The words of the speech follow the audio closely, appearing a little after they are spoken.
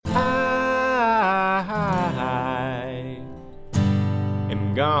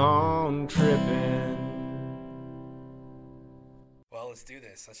Gone trippin'. Well, let's do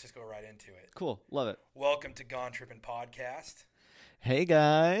this. Let's just go right into it. Cool. Love it. Welcome to GoneTrippin Podcast. Hey,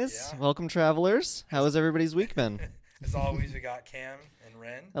 guys. Yeah. Welcome, travelers. How has everybody's week been? As always, we got Cam and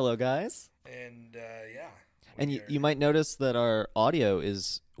Ren. Hello, guys. And, yeah. And you might notice that our audio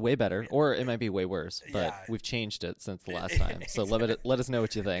is way better, or it might be way worse, but Yeah. we've changed it since the last time. So let us know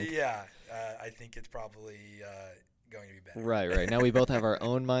what you think. Yeah. I think it's probably going to be better. Right. Now we both have our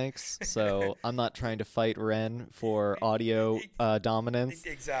own mics, so I'm not trying to fight Ren for audio dominance.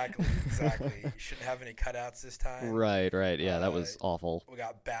 Exactly. You shouldn't have any cutouts this time. Right. Yeah, that was awful. We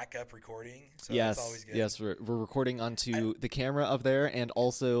got backup recording, so Yes, that's always good. yes, we're recording onto the camera up there, and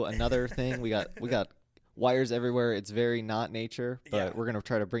also another thing, we got wires everywhere. It's very not nature, but Yeah. we're gonna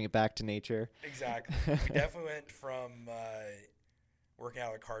try to bring it back to nature. Exactly. We definitely went from working out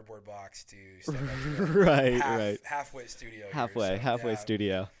of a cardboard box to stepping up to Right. halfway studio. Halfway yeah.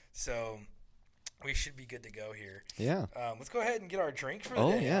 studio. So we should be good to go here. Yeah. Let's go ahead and get our drink for the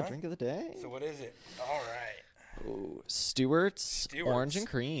Oh day. yeah, huh? drink of the day. So what is it? All right. Ooh, Stewart's orange and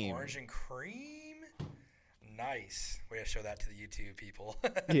cream. Orange and cream. Nice. We gotta show that to the YouTube people.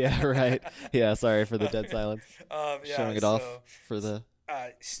 Yeah, right. Yeah, sorry for the dead silence. Yeah, Showing it off for the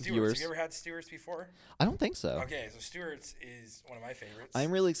Stewart's. viewers. Have you ever had Stewart's before? I don't think so. Okay, so Stewart's is one of my favorites.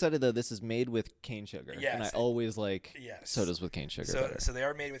 I'm really excited though. This is made with cane sugar, Yes. and I always like Yes. sodas with cane sugar better. So they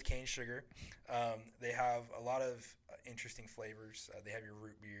are made with cane sugar. They have a lot of interesting flavors. They have your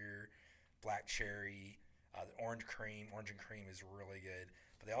root beer, black cherry, the orange cream. Orange and cream is really good.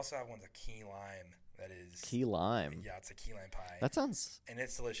 But they also have one with a key lime that is Key lime. Yeah, it's a key lime pie. That sounds and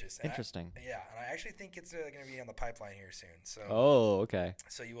it's delicious. And interesting. and I actually think it's going to be on the pipeline here soon. So Oh, okay.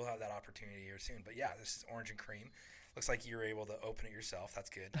 so you will have that opportunity here soon. But yeah, this is orange and cream. Looks like you were able to open it yourself. That's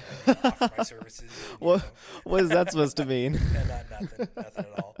good. Offer my services. What is that supposed to mean? Nothing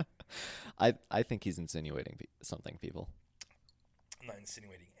at all. I think he's insinuating something, people. I'm not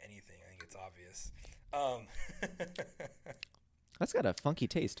insinuating anything. I think it's obvious. That's got a funky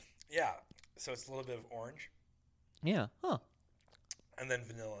taste. Yeah. So it's a little bit of orange Yeah. Huh. and then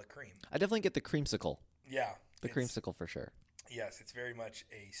vanilla cream. I definitely get the creamsicle. Yeah. The creamsicle for sure. Yes, it's very much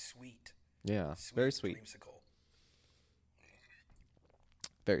a sweet. Yeah. Very sweet. Creamsicle.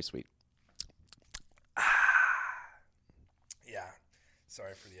 Very sweet. Yeah.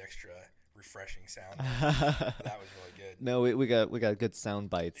 Sorry for the extra refreshing sound. That was really good. No, we got good sound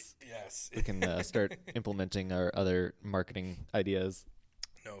bites. Yes. We can start implementing our other marketing ideas.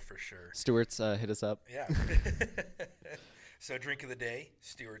 No, for sure. Stewart's hit us up. Yeah. So drink of the day,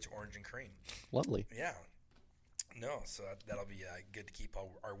 Stewart's orange and cream. Lovely. Yeah. No, so that'll be good to keep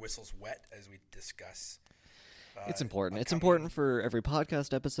our whistles wet as we discuss. It's important. It's upcoming- important for every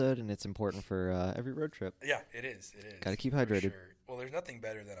podcast episode, and it's important for every road trip. Yeah, it is. Gotta keep for hydrated. Sure. Well, there's nothing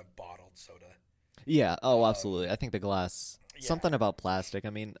better than a bottled soda. Yeah. Oh, absolutely. I think the glass. Yeah. Something about plastic. I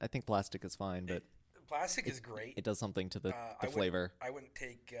mean, I think plastic is fine, but Plastic is great. it does something to the I flavor. I wouldn't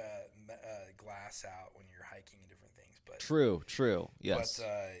take glass out when you're hiking and different things, but True. Yes. But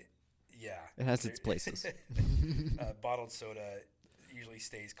yeah, It has its places. Bottled soda usually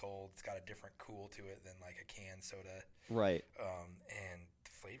stays cold. It's got a different cool to it than like a canned soda, Right. and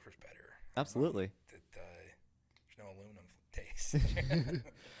the flavor's better. Absolutely. There's no aluminum taste.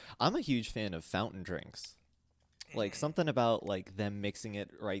 I'm a huge fan of fountain drinks. Like something about like them mixing it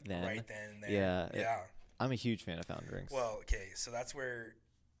right then. Right then and there. Yeah. I'm a huge fan of fountain drinks. Well, okay, so that's where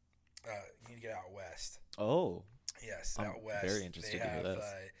you need to get out west. Oh. Yes, I'm out west. very interested to hear this.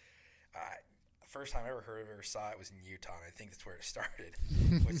 First time I ever heard of it or saw it was in Utah, and I think that's where it started.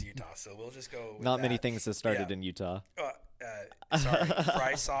 Was Utah. So we'll just go with Not many that. things have started Yeah. in Utah. Sorry,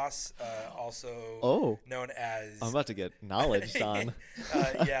 fry sauce, also known as. I'm about to get knowledge on.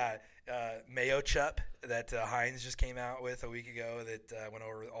 Mayo chup that Heinz just came out with a week ago that went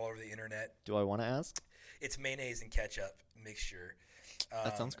all over the internet. Do I want to ask? It's mayonnaise and ketchup mixture.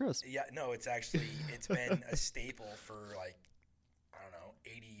 That sounds gross. Yeah, no, it's been a staple for like, I don't know,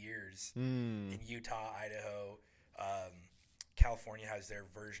 80 years in Utah, Idaho. California has their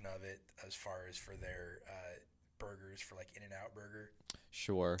version of it as far as for their burgers, for like In-N-Out Burger.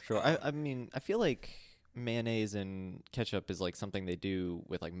 Sure. I mean, I feel like mayonnaise and ketchup is like something they do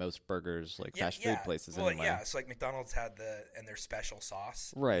with like most burgers, like fast food places. Well, anyway. yeah, so like McDonald's had their special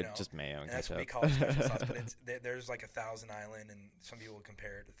sauce. Right, you know? just mayo and That's ketchup. what we call it, special sauce. But there's like a Thousand Island, and some people would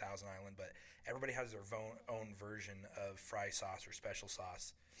compare it to Thousand Island, but everybody has their own version of fry sauce or special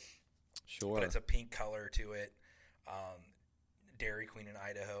sauce. Sure. But it's a pink color to it. Dairy Queen in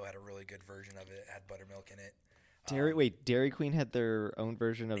Idaho had a really good version of it. It had buttermilk in it. Dairy Queen had their own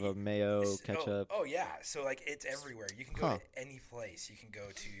version of a mayo ketchup. Oh yeah. So like it's everywhere. You can go to any place. You can go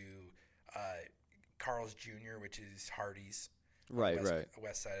to Carl's Jr., which is Hardee's. Right.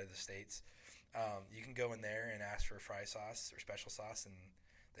 West side of the States. You can go in there and ask for fry sauce or special sauce, and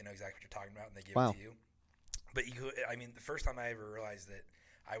they know exactly what you're talking about, and they give it to you. But the first time I ever realized that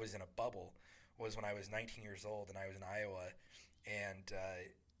I was in a bubble was when I was 19 years old, and I was in Iowa, and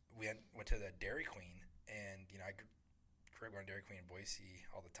we went to the Dairy Queen, and I grew up going to Dairy Queen in Boise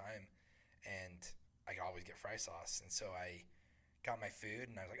all the time, and I could always get fry sauce, and so I got my food,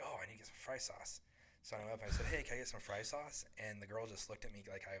 and I was like, oh, I need to get some fry sauce. So I went up and I said, hey, can I get some fry sauce? And the girl just looked at me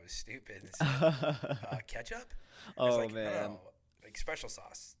like I was stupid and said, ketchup? I was like, man. No, like special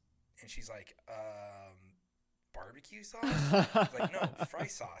sauce. And she's like, barbecue sauce? I was like, no, fry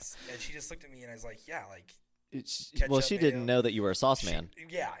sauce. And she just looked at me and I was like, yeah, like ketchup, she didn't know that you were a sauce man.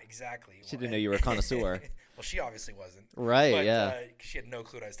 Yeah, exactly. She didn't know you were a connoisseur. Well, she obviously wasn't. Right, but, yeah. 'cause she had no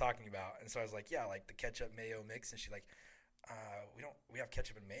clue what I was talking about. And so I was like, yeah, like the ketchup mayo mix. And she's like, we have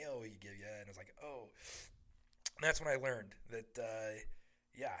ketchup and mayo we give you. And I was like, oh. And that's when I learned that,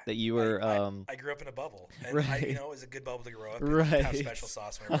 that you were. I grew up in a bubble. And right. it was a good bubble to grow up in. Right. Have special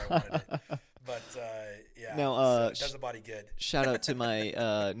sauce whenever I wanted it. But, now, so it does the body good. Shout out to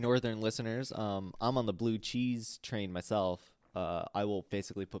my northern listeners. I'm on the blue cheese train myself. I will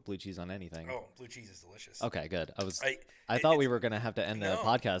basically put blue cheese on anything. Oh, blue cheese is delicious. Okay, good. I thought we were going to have to end the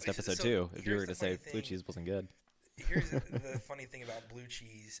podcast episode too if you were to say blue cheese wasn't good. Here's the funny thing about blue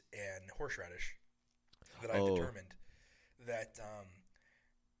cheese and horseradish that I've determined that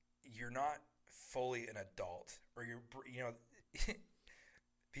you're not fully an adult, or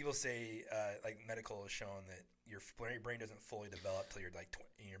people say like medical has shown that your brain doesn't fully develop till you're like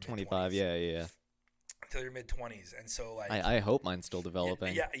in your mid-20s. 25. Yeah. Till your mid-20s, and so like I hope mine's still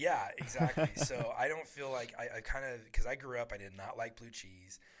developing. Yeah, exactly. So I don't feel like I kind of, because I grew up, I did not like blue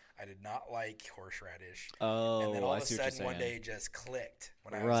cheese. I did not like horseradish. Oh, and then all I of a see what you're sudden one saying. day it just clicked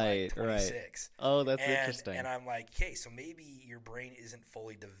when I was like 26. Oh, that's interesting. And I'm like, okay, so maybe your brain isn't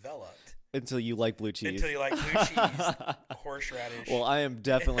fully developed. Until you like blue cheese. Until you like blue cheese, horseradish. Well, I am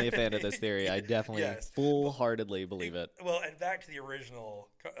definitely a fan of this theory. I definitely full-heartedly believe it. Well, and back to the original,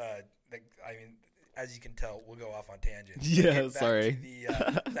 as you can tell, we'll go off on tangents. Yeah, sorry.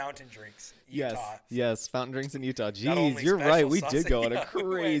 To the fountain drinks, Utah. Yes, fountain drinks in Utah. Jeez, you're right. We did go on a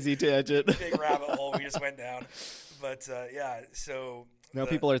crazy tangent. Big rabbit hole we just went down. But, so... Now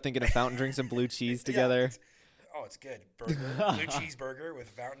people are thinking of fountain drinks and blue cheese together. It's good. Burger, blue cheeseburger with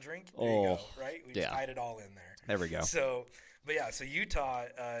a fountain drink. There you go, right? We just tied it all in there. There we go. So Utah,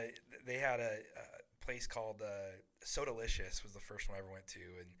 they had a place called Sodalicious was the first one I ever went to,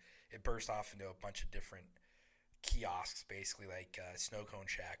 and it burst off into a bunch of different kiosks, basically like snow cone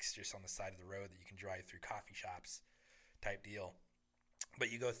shacks just on the side of the road that you can drive through, coffee shops type deal.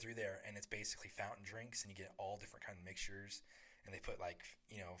 But you go through there, and it's basically fountain drinks, and you get all different kind of mixtures, and they put like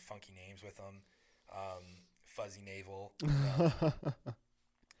funky names with them, Fuzzy Navel,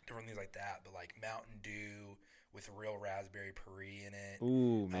 different things like that. But like Mountain Dew with real raspberry puree in it.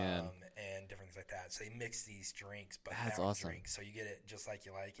 Ooh, man. And different things like that. So they mix these drinks, but that's fountain awesome. Drinks, so you get it just like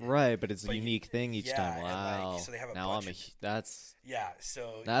you like it. Right, but it's a unique thing each time. Wow. So they have a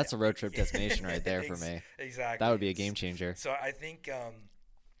that's a road trip destination right there for me. Exactly. That would be a game changer. So I think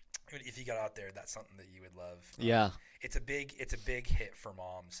if you got out there, that's something that you would love. Yeah. It's a big hit for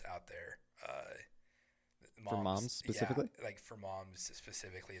moms out there. For moms specifically? Yeah, like for moms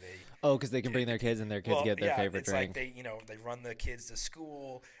specifically, because they can bring their kids and their kids get their favorite drink. Like they run the kids to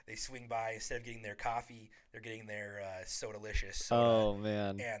school. They swing by, instead of getting their coffee, they're getting their Sodalicious soda. Oh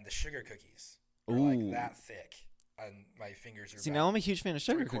man! And the sugar cookies are like that thick. And my fingers are. See, now I'm a huge fan of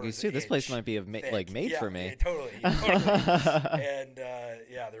sugar cookies too. This place might be made for me. Totally. And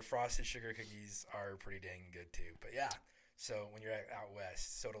their frosted sugar cookies are pretty dang good too. But yeah. So when you're out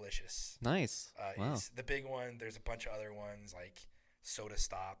west, Sodalicious. Nice. Wow. Is the big one. There's a bunch of other ones like Soda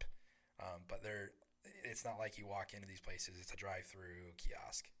Stop, but it's not like you walk into these places. It's a drive-through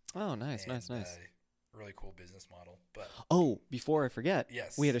kiosk. Oh, nice. Really cool business model. But before I forget,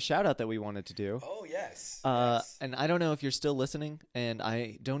 we had a shout out that we wanted to do. Oh yes. And I don't know if you're still listening, and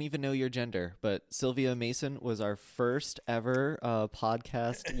I don't even know your gender, but Sylvia Mason was our first ever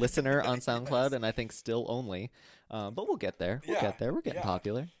podcast listener on SoundCloud, and I think still only. But we'll get there. We're getting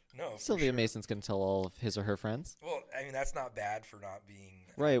popular. No, Sylvia Mason's going to tell all of his or her friends. Well, I mean, that's not bad for not being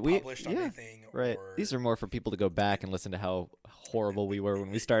published on anything. Right. These are more for people to go back and listen to how horrible we were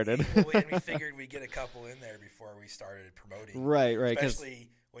when we started. And we figured we'd get a couple in there before we started promoting. Right. Especially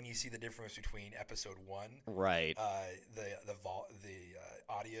when you see the difference between episode 1, Right. The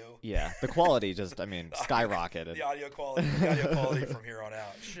audio. Yeah, the quality just, I mean, skyrocketed. The audio quality from here on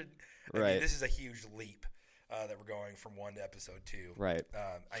out I mean, this is a huge leap that we're going from 1 to episode 2. Right.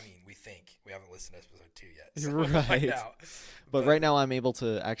 I mean, we haven't listened to episode 2 yet. So Right. we'll find out. But right now I'm able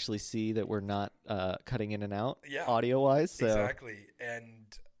to actually see that we're not cutting in and out audio-wise. So. Exactly. And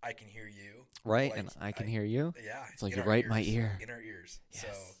I can hear you. Right, like, and I can hear you. Yeah. It's like you're right in my ear. In our ears. Yes. So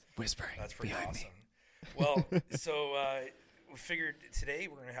whispering. that's pretty behind awesome. me. Well, so we figured today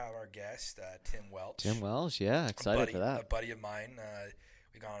we're going to have our guest, Tim Welch. Tim Welch, yeah, excited for that. A buddy of mine.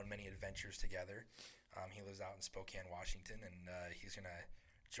 We've gone on many adventures together. He lives out in Spokane, Washington, and he's going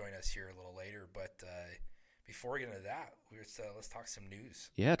to join us here a little later. But before we get into that, let's talk some news.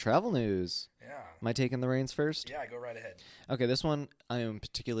 Yeah, travel news. Yeah. Am I taking the reins first? Yeah, go right ahead. Okay, this one I am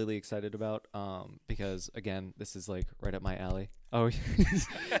particularly excited about because, again, this is like right up my alley. Oh,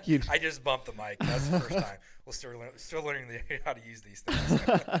 I just bumped the mic. That's the first time. We'll still learning how to use these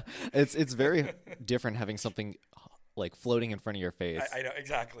things. It's very different having something like floating in front of your face. I know,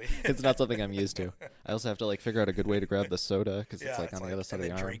 exactly. It's not something I'm used to. I also have to like figure out a good way to grab the soda because it's like on the other side of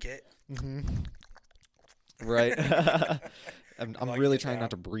the arm. Drink it. Mm-hmm. Right. I'm really trying not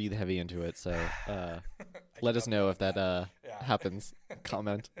to breathe heavy into it, so let us know if that happens.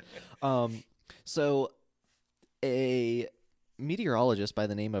 Comment. So a meteorologist by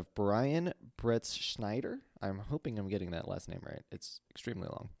the name of Brian Bretz Schneider, I'm hoping I'm getting that last name right. It's extremely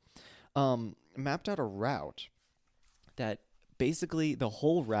long. Mapped out a route that basically the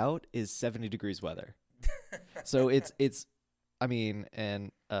whole route is 70 degrees weather. So it's I mean,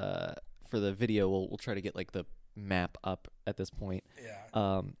 and for the video we'll try to get like the map up at this point.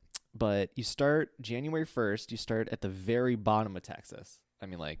 Yeah. But you start January 1st, you start at the very bottom of Texas. I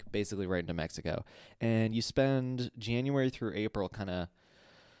mean, like basically right into Mexico. And you spend January through April kind of,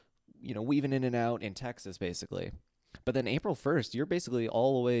 weaving in and out in Texas basically. But then April 1st, you're basically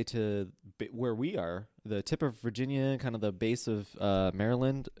all the way to where we are, the tip of Virginia, kind of the base of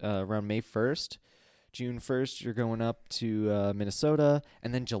Maryland, around May 1st. June 1st, you're going up to Minnesota.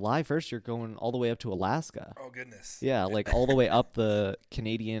 And then July 1st, you're going all the way up to Alaska. Oh, goodness. Yeah, like all the way up the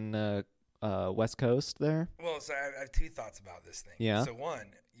Canadian West Coast there. Well, so I have 2 thoughts about this thing. Yeah. So one,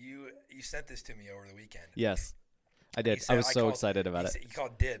 you sent this to me over the weekend. Yes, I did. I was so excited about it. You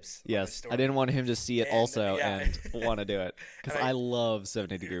called dibs. Yes, I didn't want him to see it and want to do it because I love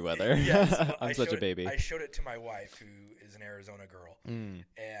 70-degree weather. Yes, well, I'm such a baby. I showed it to my wife, who is an Arizona girl, and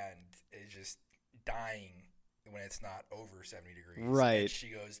it's just dying when it's not over 70 degrees. Right. And she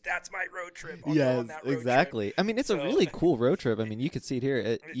goes, "That's my road trip." I'll go yes, on that road exactly. Trip. I mean, it's a really cool road trip. I mean, you could see it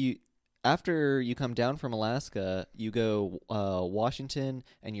here. After you come down from Alaska, you go Washington,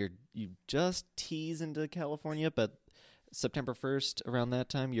 and you just tease into California, but September 1st, around that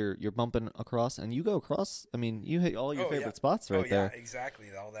time, you're bumping across, and you go across. I mean, you hit all your favorite spots right there. Yeah, exactly.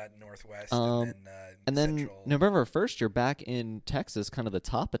 All that Northwest, and then Central. November 1st, you're back in Texas, kind of the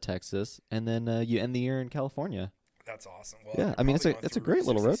top of Texas, and then you end the year in California. That's awesome. Well, yeah, I mean, it's a great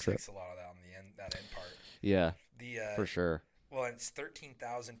little road trip. A lot of that on the end, that end part. Yeah, for sure. Well, it's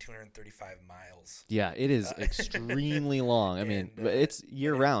 13,235 miles. Yeah, it is extremely long. I mean, it's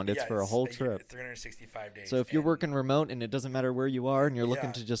year-round. It's for a whole trip. 365 days. So if you're working remote and it doesn't matter where you are and you're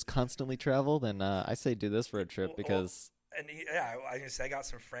looking to just constantly travel, then I say do this for a trip because... I got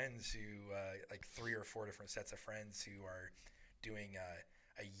some friends who, like 3 or 4 different sets of friends who are doing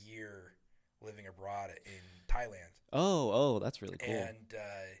a year living abroad in Thailand. Oh, that's really cool. And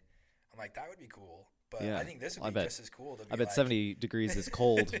I'm like, that would be cool. But yeah, I think this would be just as cool. To be I bet 70 degrees is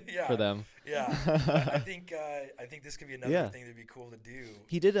cold for them. Yeah, I think this could be another thing that'd be cool to do.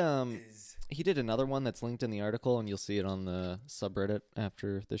 He did another one that's linked in the article, and you'll see it on the subreddit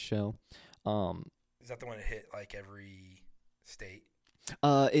after the show. Is that the one that hit like every state?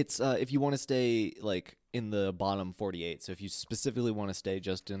 It's if you want to stay like in the bottom 48. So if you specifically want to stay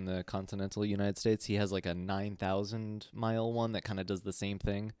just in the continental United States, he has like a 9,000 mile one that kind of does the same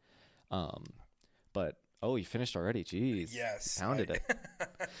thing. But you finished already. Jeez. Yes. You pounded it.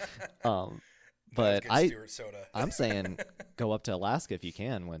 But I'm saying go up to Alaska if you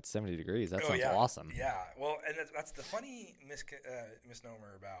can when it's 70 degrees. That sounds awesome. Yeah. Well, and that's the funny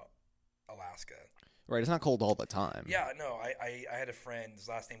misnomer about Alaska. Right. It's not cold all the time. Yeah. No. I had a friend. His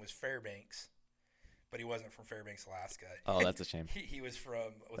last name was Fairbanks, but he wasn't from Fairbanks, Alaska. Oh, that's a shame. He was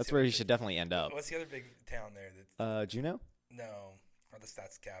from. That's where he should definitely end up. What's the other big town there? Juneau? No. That's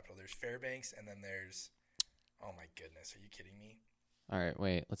the capital. There's Fairbanks, and then there's. Oh my goodness! Are you kidding me? All right,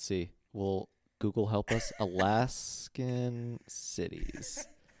 wait. Let's see. Will Google help us? Alaskan cities.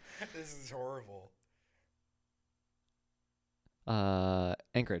 This is horrible.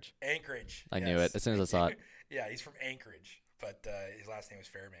 Anchorage. Anchorage. I knew it as soon as I saw it. Yeah, he's from Anchorage, but his last name was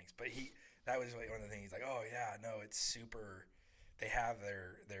Fairbanks. But that was like one of the things. He's like, oh yeah, no, it's super. They have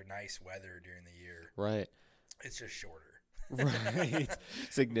their nice weather during the year. Right. It's just shorter. Right.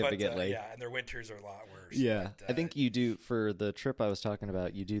 Significantly. Yeah, and their winters are a lot worse. Yeah. But, I think you do, for the trip I was talking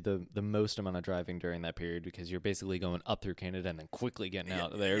about, you do the most amount of driving during that period because you're basically going up through Canada and then quickly getting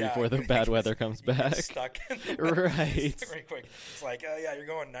out there before the bad weather comes you back. Get stuck in the right. Very quick. It's like, yeah, you're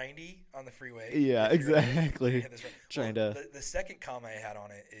going 90 on the freeway. Yeah, exactly. The second comment I had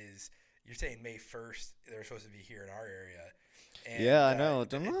on it is, you're saying May 1st, they're supposed to be here in our area. And, yeah, I know.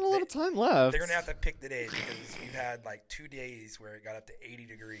 There's not a lot of time left. They're going to have to pick the days because we've had like 2 days where it got up to 80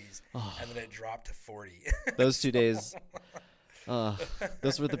 degrees and then it dropped to 40. Those 2 days,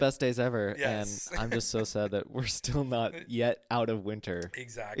 those were the best days ever. Yes. And I'm just so sad that we're still not yet out of winter.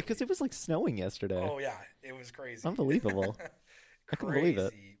 Exactly. Because it was like snowing yesterday. Oh, yeah. It was crazy. Unbelievable. I couldn't believe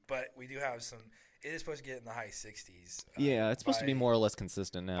it. But we do have some. It is supposed to get in the high 60s. Yeah, it's supposed to be more or less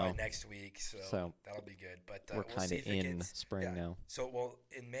consistent now. By next week, so that'll be good. But we're kind of in spring now. So,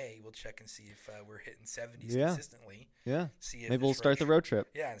 in May, we'll check and see if we're hitting 70s consistently. Yeah. See if maybe we'll start the road trip.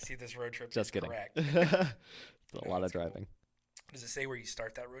 Yeah, and see if this road trip is correct. A lot of driving. Cool. Does it say where you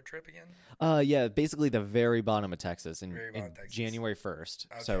start that road trip again? Yeah, basically the very bottom of Texas in Texas. January 1st.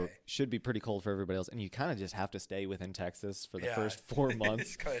 Okay. So should be pretty cold for everybody else. And you kind of just have to stay within Texas for the first 4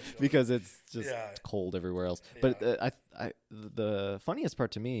 months because it's just cold everywhere else. Yeah. But the funniest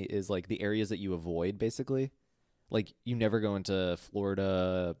part to me is like the areas that you avoid, basically. Like you never go into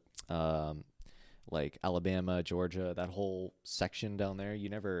Florida, like Alabama, Georgia, that whole section down there. You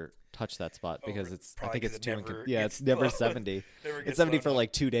never touch that spot because I think it's too it's never 70. It's 70 for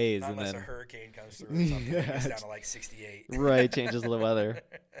like 2 days, and then a hurricane comes through or something, it's down to like 68. Right, changes the weather.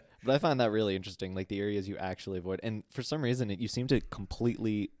 But I find that really interesting, like the areas you actually avoid. And for some reason, you seem to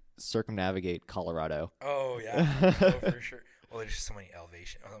completely circumnavigate Colorado. Oh yeah, for sure. Well, there's just so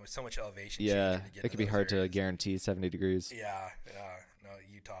much elevation. Yeah, it could be hard to guarantee 70 degrees. Yeah. No,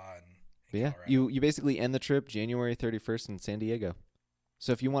 Utah and yeah, Colorado. you basically end the trip January 31st in San Diego.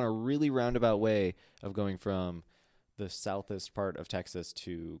 So if you want a really roundabout way of going from the southest part of Texas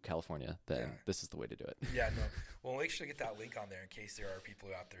to California, then this is the way to do it. Yeah, no. Well, make sure to get that link on there in case there are people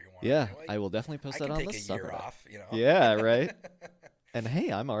out there who want. Yeah, I will definitely post that on the subreddit. I can take a year off, Yeah, right. And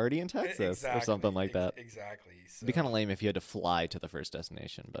hey, I'm already in Texas or something like that. Exactly. So. It'd be kind of lame if you had to fly to the first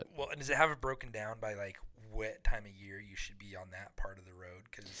destination, but. Well, and does it have it broken down by like what time of year you should be on that part of the road?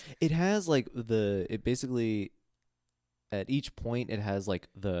 Because it has like it basically. At each point, it has like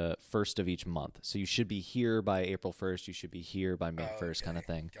the first of each month. So you should be here by April 1st. You should be here by May 1st kind of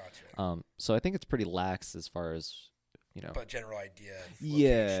thing. Gotcha. So I think it's pretty lax as far as, But general idea.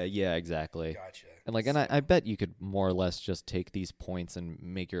 Yeah, exactly. Gotcha. And like, and I bet you could more or less just take these points and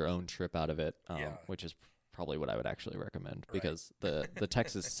make your own trip out of it, which is probably what I would actually recommend. Right. Because the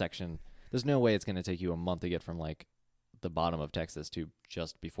Texas section, there's no way it's going to take you a month to get from like the bottom of Texas to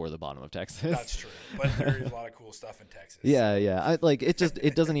just before the bottom of Texas. That's true, but there is a lot of cool stuff in Texas. Yeah. I like it.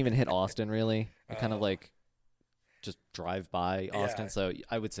 It doesn't even hit Austin really. It kind of like just drive by Austin. So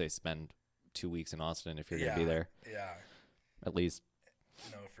I would say spend 2 weeks in Austin if you're gonna be there. Yeah, at least.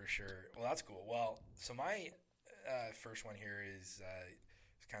 No, for sure. Well, that's cool. Well, so my first one here is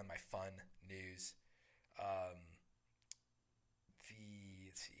it's kind of my fun news. Let's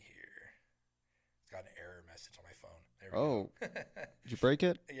see here. It's got an error message on my phone. There we go. Did you break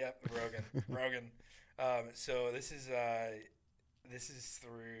it? Yep, Rogan. So this is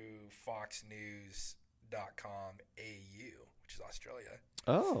through foxnews.com AU, which is Australia.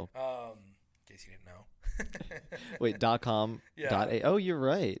 Oh. In case you didn't know. Wait, .com. Oh, you're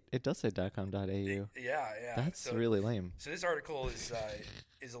right. It does say .com.au. Yeah. That's really lame. So this article is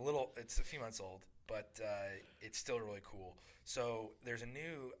it's a few months old, but it's still really cool. So there's a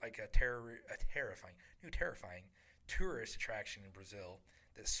new terrifying tourist attraction in Brazil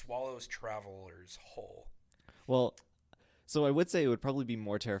that swallows travelers whole. Well, so I would say it would probably be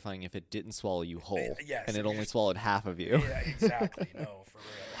more terrifying if it didn't swallow you whole, yes, and it only swallowed half of you. Yeah, exactly. No, for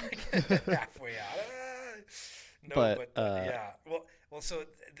real. Like halfway out. No, but yeah. Well. So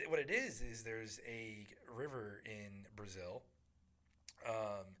what it is there's a river in Brazil.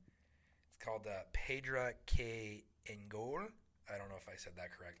 It's called Pedra que Engol. I don't know if I said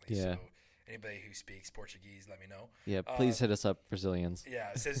that correctly. Yeah. So anybody who speaks Portuguese, let me know. Yeah, please hit us up, Brazilians.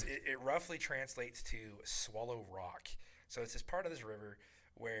 Yeah, it says it roughly translates to swallow rock. So it's this part of this river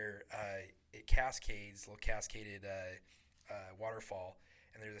where it cascades, little cascaded waterfall,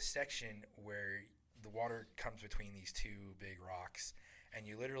 and there's a section where the water comes between these two big rocks, and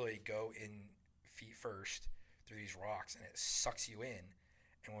you literally go in feet first through these rocks, and it sucks you in.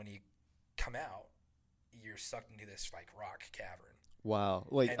 And when you come out, you're sucked into this like rock cavern. Wow.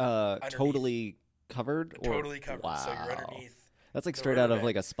 Like underneath- totally covered? Totally covered. Wow. So you're underneath. That's like the straight out of riverbed.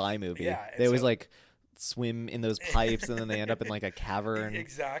 like a spy movie. Yeah, and they always so- like swim in those pipes and then they end up in like a cavern.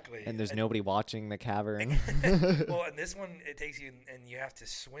 Exactly. And there's nobody watching the cavern. Well, and this one, it takes you, and you have to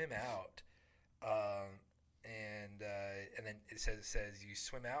swim out. And then it says you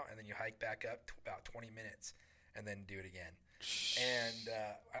swim out, and then you hike back up to about 20 minutes, and then do it again. And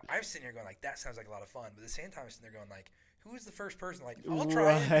I'm sitting here going like, that sounds like a lot of fun. But at the same time, I'm sitting there going like, who was the first person? Like, I'll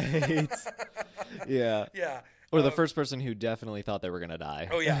try it. Yeah. Yeah. Or the first person who definitely thought they were gonna die.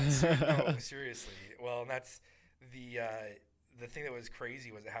 Oh yeah. No, seriously. Well, and that's the thing that was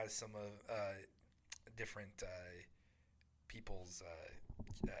crazy was it has some of different people's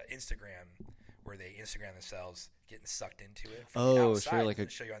Instagram where they Instagram themselves getting sucked into it. From the outside, sure, like to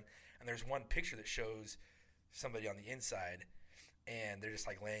show you on, and there's one picture that shows somebody on the inside, and they're just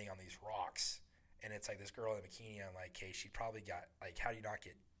like laying on these rocks, and it's like this girl in a bikini. I'm like, hey, she probably got like, how do you not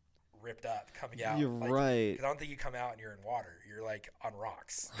get ripped up coming out? You're like, right. 'cause I don't think you come out and you're in water. You're like on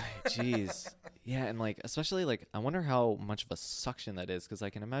rocks. Right. Jeez. Yeah, and like especially like I wonder how much of a suction that is because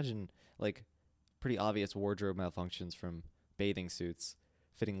I can imagine like pretty obvious wardrobe malfunctions from bathing suits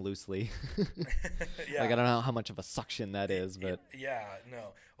fitting loosely. Yeah. Like I don't know how much of a suction that is, but yeah,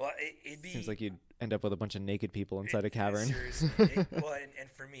 no. Well, it'd be seems like you'd end up with a bunch of naked people inside a cavern. Seriously. Well,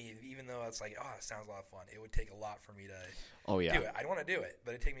 and for me, even though it's like, oh, it sounds a lot of fun, it would take a lot for me to Oh yeah. do it. I'd want to do it,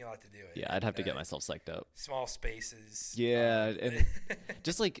 but it'd take me a lot to do it. Yeah, I'd have to get myself psyched up. Small spaces. Yeah, and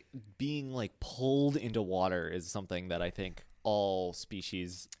just like being like pulled into water is something that I think all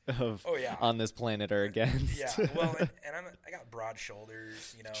species of on this planet are against. Yeah, well, and I got broad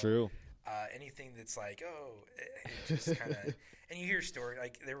shoulders, you know. True. Anything that's like, it just kind of, and you hear story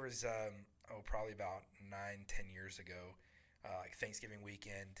like there was, probably about 9-10 years ago, like Thanksgiving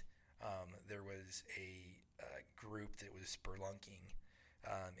weekend, there was a group that was spelunking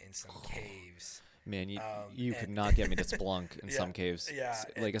in some caves. Man, you could not get me to splunk in some caves. Yeah.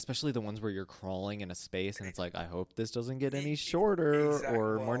 Like, especially the ones where you're crawling in a space and it's like, I hope this doesn't get any shorter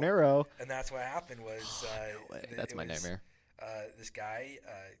or more narrow. And that's what happened was... no way. That's my nightmare. This guy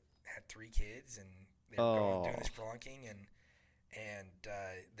had 3 kids and they were going doing this spelunking and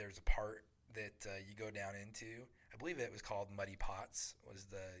there's a part that you go down into. I believe it was called Muddy Pots was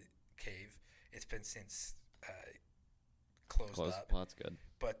the cave. It's been since closed up. Well, that's good.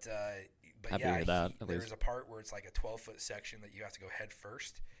 But Happy yeah, to hear that, there's a part where it's like a 12-foot section that you have to go head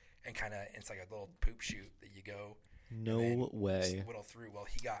first, and kind of it's like a little poop chute that you go. No way. Whittle through. Well,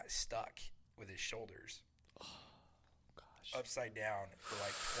 he got stuck with his shoulders. Oh gosh. Upside down for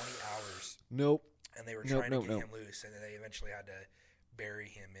like 20 hours. Nope. And they were trying to get him loose, and then they eventually had to bury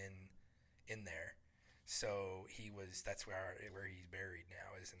him in there. So that's where he's buried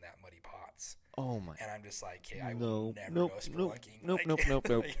now, is in that Muddy Pots. Oh my. And I'm just like, hey, I will never go spelunking.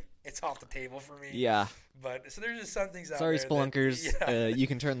 Nope. It's off the table for me. Yeah. But so there's just some things out Sorry, there. spelunkers. You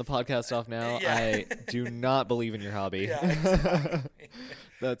can turn the podcast off now. Yeah. I do not believe in your hobby. Yeah, exactly.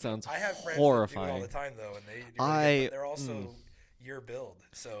 That sounds I have friends horrifying. that do it all the time though, and they they're also your build.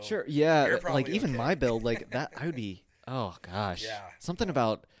 So sure, yeah. you're Like even okay. my build, like that, I would be. Oh gosh. Yeah. Something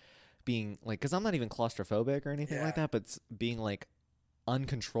about being like, because I'm not even claustrophobic or anything like that, but being like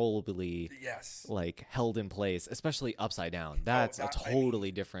uncontrollably like held in place, especially upside down. That's a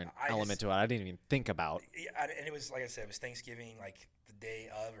totally different element to it. I didn't even think about. Yeah, and it was like I said, it was Thanksgiving, like the day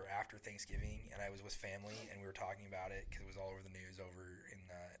of or after Thanksgiving, and I was with family, and we were talking about it because it was all over the news over in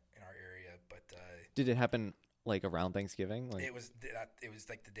our area. But did it happen like around Thanksgiving? Like, it was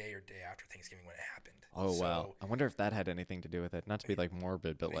like the day or day after Thanksgiving when it happened. Oh wow! I wonder if that had anything to do with it. Not to be like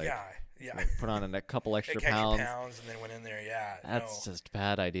morbid, but like like, put on a couple extra pounds pounds and then went in there. Yeah, that's just a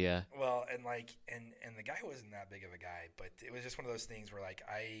bad idea. Well, and like and the guy wasn't that big of a guy, but it was just one of those things where like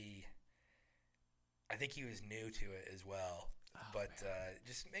I think he was new to it as well. But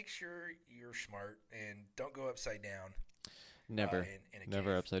just make sure you're smart and don't go upside down. Never,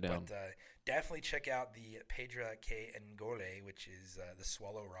 never upside down. But definitely check out the Pedra que Engole, which is the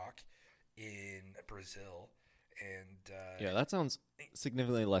Swallow Rock in Brazil. And yeah, that sounds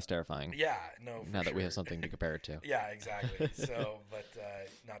significantly less terrifying. Yeah, no. Now that we have something to compare it to. Yeah, exactly. So, but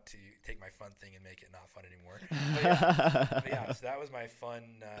not to take my fun thing and make it not fun anymore. But yeah, so that was my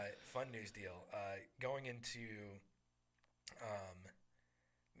fun news deal. Going into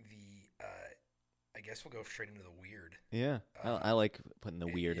I guess we'll go straight into the weird. Yeah, I like putting the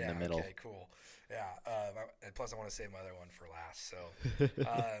weird in the middle. Okay, cool. Yeah, and plus I want to save my other one for last. So,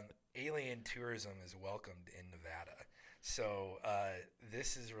 alien tourism is welcomed in Nevada. So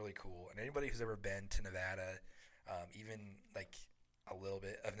this is really cool. And anybody who's ever been to Nevada Even like a little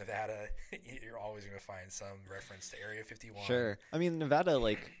bit of Nevada, you're always going to find some reference to Area 51. Sure. I mean, Nevada,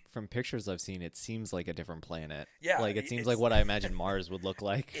 like from pictures I've seen, it seems like a different planet. Yeah, like it seems like what I imagine Mars would look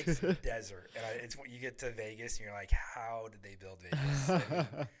like. It's desert, and it's when you get to Vegas, and you're like, how did they build Vegas? I mean,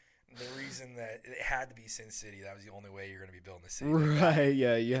 the reason that it had to be Sin City, that was the only way you're going to be building the city. Right,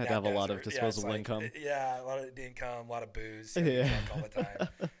 yeah, you had to have a lot of disposable income. Yeah, a lot of income, a lot of booze, yeah, all the time.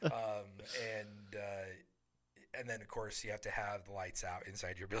 And then, of course, you have to have the lights out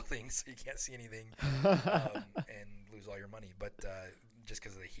inside your building so you can't see anything and lose all your money, but just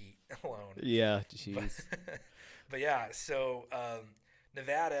because of the heat alone. Yeah, jeez. But yeah, so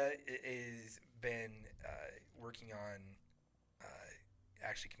Nevada has been working on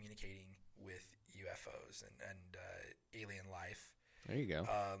actually communicating with UFOs and alien life. There you go.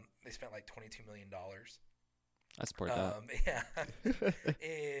 They spent like $22 million. I support that. Yeah.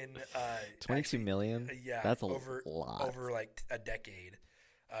 In 22 million? Yeah. That's a lot. Over like a decade.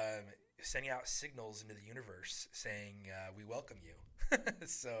 Sending out signals into the universe saying, we welcome you.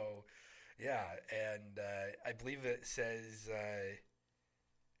 So, yeah. And I believe it says,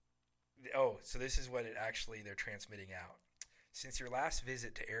 so this is what they're transmitting out. Since your last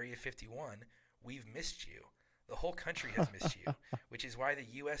visit to Area 51, we've missed you. The whole country has missed you, which is why the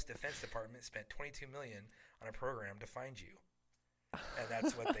U.S. Defense Department spent $22 million on a program to find you. And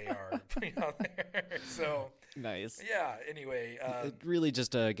that's what they are putting out there. So nice. Yeah. Anyway, really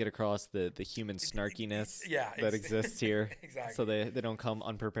just get across the human snarkiness that exists here. Exactly. So they don't come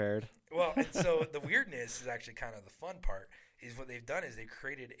unprepared. Well, and so the weirdness is actually kind of the fun part. Is what they've done is they've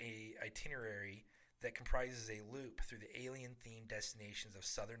created a itinerary that comprises a loop through the alien-themed destinations of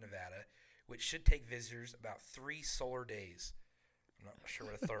southern Nevada, which should take visitors about 3 solar days. I'm not sure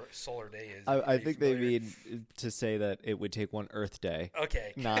what a solar day is. I think they mean to say that it would take 1 Earth day.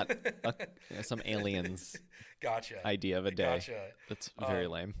 Okay. Not some aliens gotcha. idea of a day. Gotcha. That's very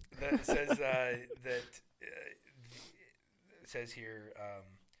lame. It says it says here,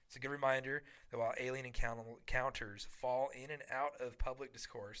 it's a good reminder that while alien encounters fall in and out of public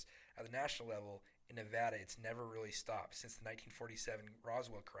discourse at the national level, in Nevada, it's never really stopped since the 1947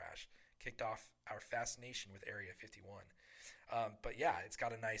 Roswell crash kicked off our fascination with Area 51. But yeah, it's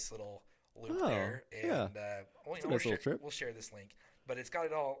got a nice little loop there. And we'll share this link. But it's got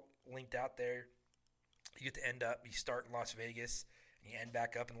it all linked out there. You get to end up, you start in Las Vegas, and you end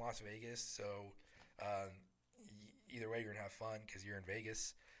back up in Las Vegas. So either way, you're going to have fun because you're in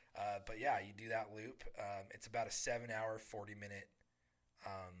Vegas. But yeah, you do that loop. It's about a 7-hour, 40-minute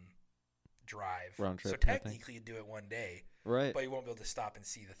drive. Round trip. So technically, you do it one day. Right. But you won't be able to stop and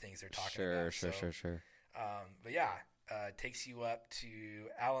see the things they're talking about. Sure. But yeah, it takes you up to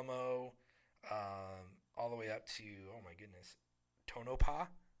Alamo, all the way up to, oh my goodness, Tonopah.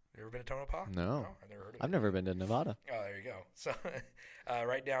 You ever been to Tonopah? No. I've never heard of it. I've never been to Nevada. Oh, there you go. So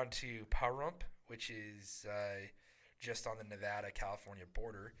right down to Pahrump, which is just on the Nevada-California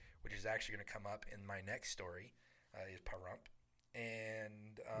border, which is actually going to come up in my next story, is Pahrump.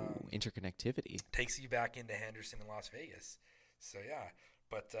 And interconnectivity takes you back into Henderson and Las Vegas. So yeah,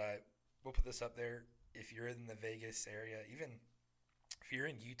 but we'll put this up there if you're in the Vegas area, even if you're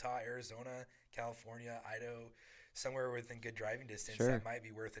in Utah, Arizona, California, Idaho, somewhere within good driving distance. Sure. That might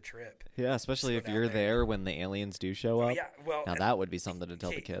be worth a trip. Yeah, especially if you're there when the aliens do show up. Yeah, well, now that would be something to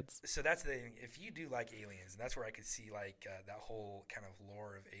tell the kids. So that's the thing. If you do like aliens, and that's where I could see like that whole kind of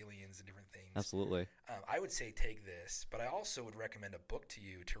lore of aliens and different things. Absolutely. I would say take this, but I also would recommend a book to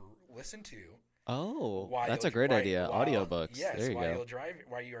you to listen to. Oh, that's a great idea. Audiobooks. Yes, there you go.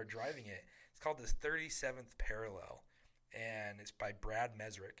 While you are driving it. It's called The 37th Parallel, and it's by Brad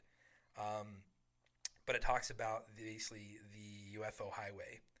Mesrick. But it talks about basically the UFO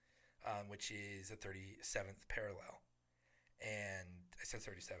highway, which is the 37th parallel. And I said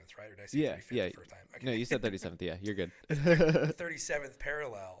 37th, right? Or did I say 35th the first time? Okay. No, you said 37th. Yeah, you're good. The 37th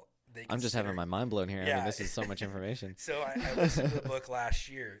parallel. I'm just having my mind blown here. Yeah. I mean, this is so much information. So I listened to the book last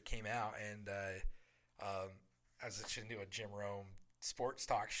year. It came out, and I was listening to a Jim Rome sports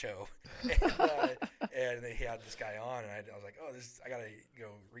talk show, and they had this guy on, and I was like, oh, I got to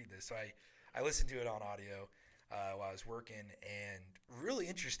go read this. So I listened to it on audio while I was working, and really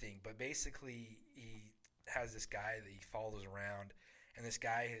interesting. But basically, he has this guy that he follows around, and this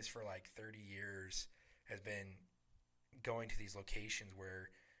guy has for like 30 years has been going to these locations where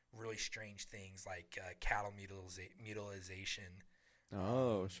really strange things like cattle mutilization.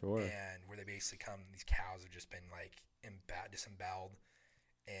 Oh, sure. And where they basically these cows have just been like disemboweled,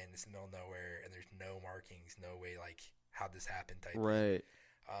 and it's in the middle of nowhere, and there's no markings, no way like how'd this happen type right.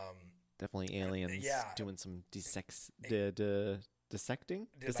 thing. Definitely aliens doing some Dissecting?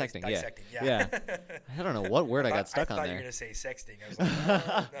 Dissecting, Yeah. I don't know what word I got stuck on there. I thought you were there. going to say sexting. I was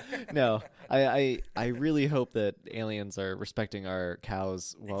like, No, I really hope that aliens are respecting our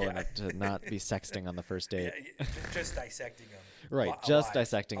cows well enough to not be sexting on the first date. Yeah, just dissecting them. Right, just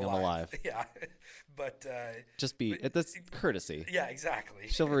dissecting them alive. Yeah, but it's courtesy. Yeah, exactly.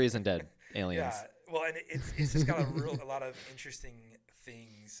 Chivalry isn't dead, aliens. Yeah, well, and it's just got a lot of interesting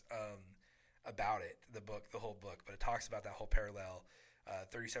things about it. The whole book, but it talks about that whole parallel,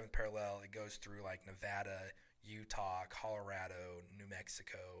 37th parallel. It goes through like Nevada, Utah, Colorado, New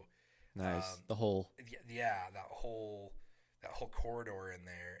Mexico. Nice. The whole. Yeah, that whole corridor in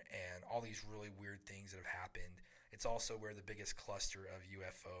there, and all these really weird things that have happened. It's also where the biggest cluster of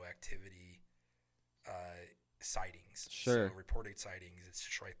UFO activity sightings. Sure. So reported sightings. It's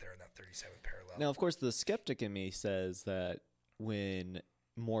just right there in that 37th parallel. Now, of course, the skeptic in me says that when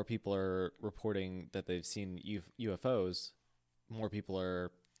more people are reporting that they've seen UFOs, more people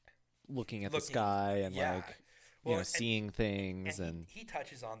are looking at the sky and seeing things. And he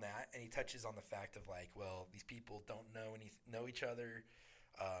touches on that, and he touches on the fact of like, well, these people don't know each other.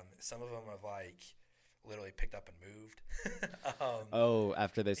 Some of them have like literally picked up and moved.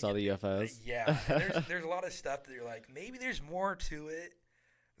 After they saw the UFOs? Yeah. And there's a lot of stuff that you're like, maybe there's more to it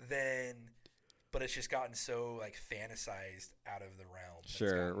but it's just gotten so like fantasized out of the realm.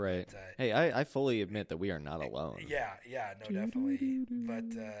 Sure, right. Hey, I fully admit that we are not alone. Yeah, no, definitely. But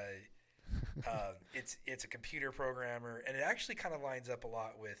it's a computer programmer, and it actually kind of lines up a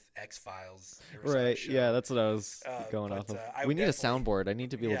lot with X-Files. Right, yeah, that's what I was going off of. We need a soundboard. I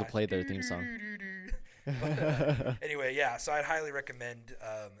need to be able to play their theme song. But, anyway, yeah, so I'd highly recommend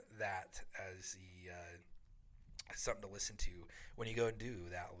that as something to listen to when you go and do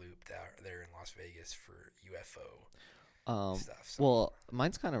that loop there in Las Vegas for UFO stuff. So. Well,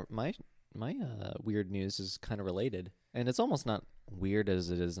 mine's kind of my weird news is kind of related, and it's almost not weird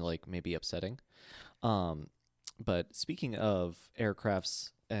as it is like maybe upsetting. But speaking of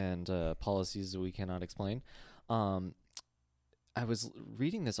aircrafts and policies that we cannot explain, I was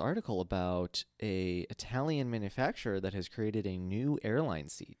reading this article about a Italian manufacturer that has created a new airline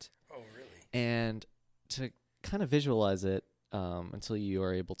seat. Oh, really? And to kind of visualize it until you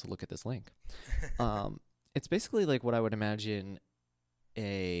are able to look at this link, it's basically like what I would imagine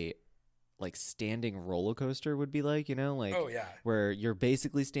a like standing roller coaster would be like, like where you're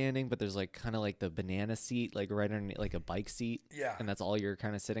basically standing, but there's like kind of like the banana seat, like right underneath, like a bike seat. Yeah. And that's all you're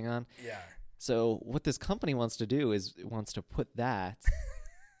kind of sitting on. Yeah. So what this company wants to do is it wants to put that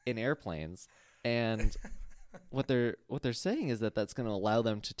in airplanes, and what they're saying is that that's going to allow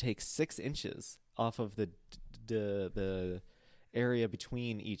them to take 6 inches off of the area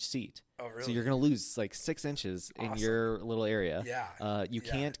between each seat. Oh, really? So you're going to lose like 6 inches in your little area. Yeah. You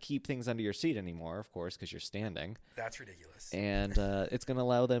can't keep things under your seat anymore, of course, because you're standing. That's ridiculous. And it's going to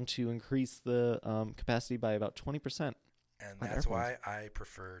allow them to increase the capacity by about 20%. And that's why I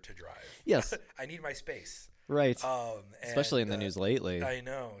prefer to drive. Yes. I need my space. Right. Especially in the news lately. I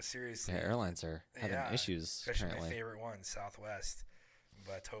know, seriously. Yeah, airlines are having issues. Especially currently. my favorite one, Southwest.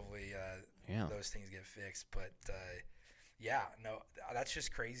 But hopefully those things get fixed. But that's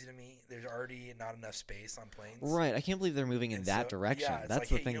just crazy to me. There's already not enough space on planes. Right. I can't believe they're moving in that direction. Yeah, that's like,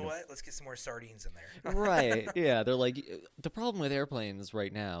 the hey, thing. You know what? Let's get some more sardines in there. Right. Yeah. They're like, the problem with airplanes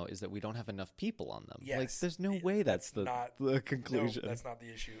right now is that we don't have enough people on them. Yes. Like, there's no way that's the conclusion. No, that's not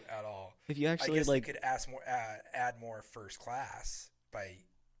the issue at all. If you actually I guess like, you could add more first class by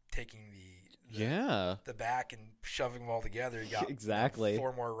taking the back and shoving them all together. You got exactly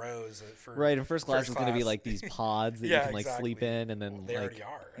 4 more rows for right. And first class is going to be like these pods that you can like sleep in, and then they like already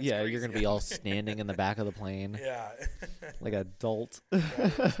are. That's you're going to be all standing in the back of the plane. Yeah, like adult. That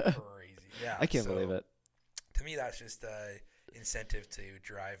is crazy. Yeah, I can't believe it. To me, that's just incentive to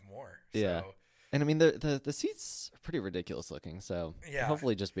drive more. Yeah. So, and I mean the seats are pretty ridiculous looking, so yeah.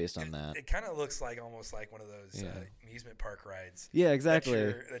 hopefully just based on that. It kind of looks like almost like one of those amusement park rides. Yeah,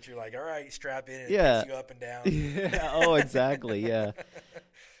 exactly. That you're like, all right, strap in, and it picks you up and down. Yeah. Oh, exactly. Yeah.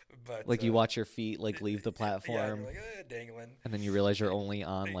 But like you watch your feet like leave the platform, you're like, dangling, and then you realize you're only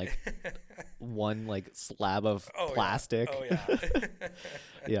on like one like slab of plastic. Yeah. Oh yeah.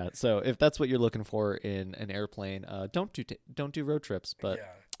 Yeah. So if that's what you're looking for in an airplane, don't do road trips. But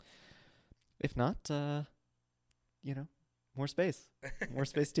if not, more space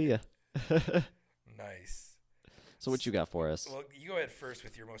to you. Nice. So what you got for us? Well, you go ahead first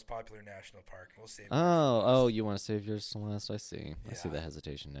with your most popular national park. We'll save. Oh, you want to save yours to last? I see. I see the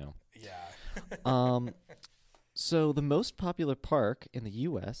hesitation now. Yeah. So the most popular park in the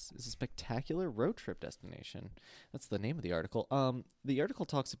U.S. is a spectacular road trip destination. That's the name of the article. The article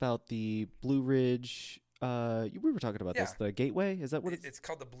talks about the Blue Ridge we were talking about this. The Gateway, is that what it's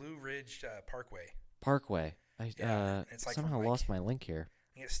called? The Blue Ridge Parkway. Parkway. It's like somehow lost my link here.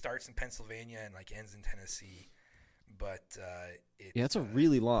 I think it starts in Pennsylvania and like ends in Tennessee. But it's a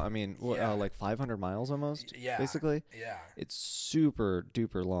really long. I mean, like 500 miles almost. Yeah, basically. Yeah, it's super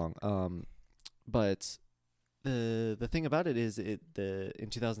duper long. But the thing about it is, in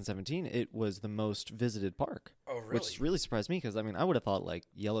 2017 it was the most visited park. Oh, really? Which really surprised me because I mean I would have thought like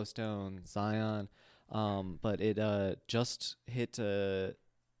Yellowstone, Zion, but it just hit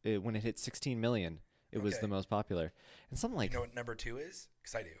when it hit 16 million. It was the most popular, and something like. You know what number 2 is?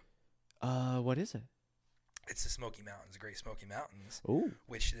 Because I do. What is it? It's the Smoky Mountains, the Great Smoky Mountains. Ooh.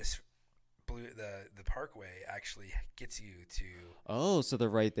 Which this the parkway actually gets you to. Oh, so they're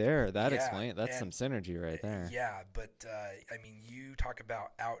right there. That explains. That's some synergy right there. Yeah, but I mean, you talk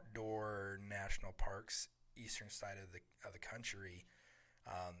about outdoor national parks, eastern side of the country.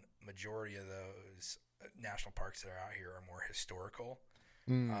 Majority of those national parks that are out here are more historical.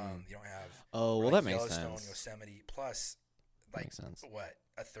 You don't have. Oh, well, that makes Yellowstone, sense. Yosemite, plus, like, makes sense. What,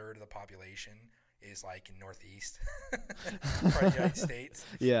 a third of the population is like in Northeast part of the United States.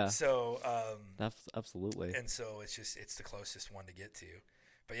 Yeah. So absolutely. And so it's the closest one to get to.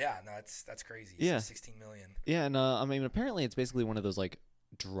 But yeah, no, that's crazy. Yeah. So 16 million. Yeah, and I mean apparently it's basically one of those like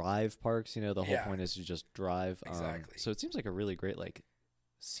drive parks, you know, the whole point is to just drive. Exactly. So it seems like a really great like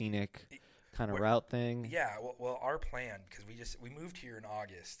scenic kind of route thing. Yeah, well our plan, because we moved here in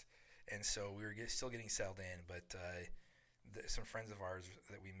August, and so we were still getting settled in, but some friends of ours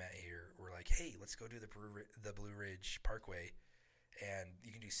that we met here were like, "Hey, let's go do the Blue Ridge Parkway, and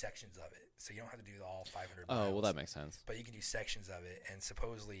you can do sections of it. So you don't have to do all 500 miles. Oh, well, that makes sense. But you can do sections of it, and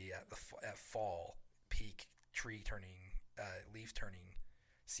supposedly at fall peak leaf turning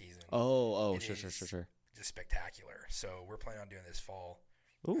season. Sure. Just spectacular. So we're planning on doing this fall.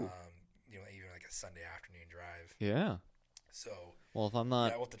 Ooh. Even like a Sunday afternoon drive. Yeah. So, well, if I'm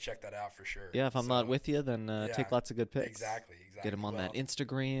not, we'll have to check that out for sure. Yeah, if I'm not with you, then take lots of good pics. Exactly. Get them on that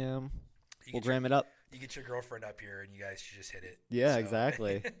Instagram. We'll gram it up. You get your girlfriend up here, and you guys should just hit it. Yeah,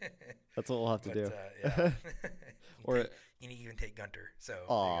 exactly. That's what we'll have to do. Yeah. You can even take Gunter. So.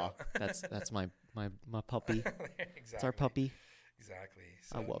 Aw, that's my puppy. Exactly. It's our puppy. Exactly.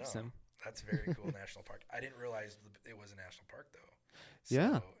 So, I love him. That's a very cool national park. I didn't realize it was a national park though. So,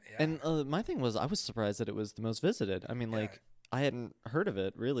 yeah. And my thing was, I was surprised that it was the most visited. I mean, like, I hadn't heard of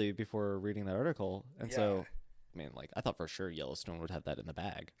it really before reading that article, and so, I mean, like, I thought for sure Yellowstone would have that in the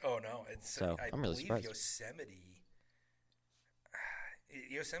bag. Oh no, it's so I'm really surprised.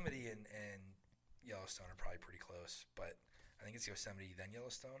 Yosemite and Yellowstone are probably pretty close, but I think it's Yosemite then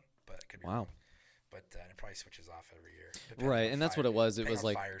Yellowstone, but it could be wrong. But it probably switches off every year. Right, and that's what it was. It was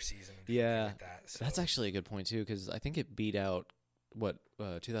like fire season. Yeah, like that, so. That's actually a good point too, because I think it beat out what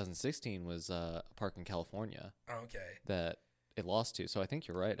 2016 was a park in California. Oh, okay. That it lost to. So I think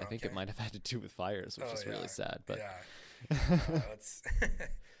you're right. I think it might have had to do with fires, which is really sad. But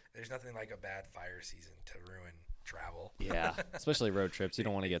there's nothing like a bad fire season to ruin travel. Yeah, especially road trips. You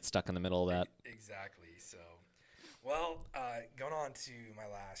don't want to get stuck in the middle of that. Exactly. So, well, going on to my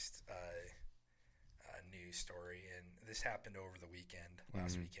last news story, and this happened over the weekend,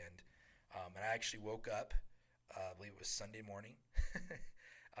 last weekend. And I actually woke up, I believe it was Sunday morning,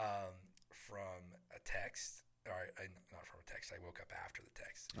 from a text. Not from a text. I woke up after the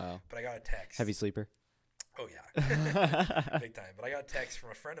text. Oh. But I got a text. Heavy sleeper? Oh, yeah. Big time. But I got a text from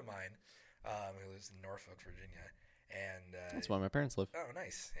a friend of mine who lives in Norfolk, Virginia. And that's why my parents live. Oh,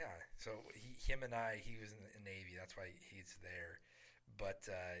 nice. Yeah. So him and I, he was in the Navy. That's why he's there. But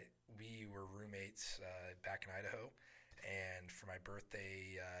we were roommates back in Idaho. And for my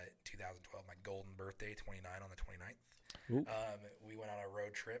birthday, 2012, my golden birthday, 29 on the 29th, we went on a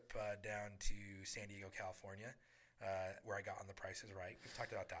road trip down to San Diego, California, where I got on The Price is Right. We've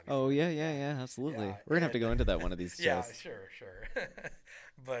talked about that before. Oh, yeah, absolutely. We're going to have to go into that one of these shows. Yeah, sure.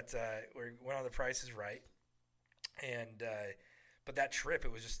 But we went on The Price is Right. And but that trip,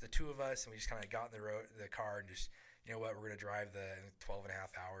 it was just the two of us, and we just kind of got in the car and just, you know what, we're going to drive the 12 and a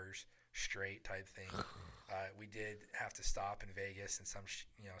half hours straight type thing. We did have to stop in Vegas in some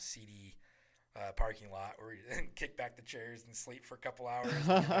seedy parking lot where we kick back the chairs and sleep for a couple hours.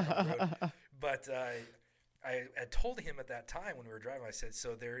 But I had told him at that time when we were driving, I said,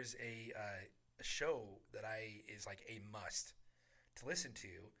 so there's a show that is like a must to listen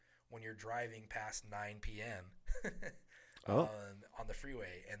to when you're driving past 9 p.m. On the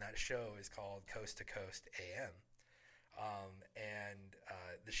freeway, and that show is called Coast to Coast AM. And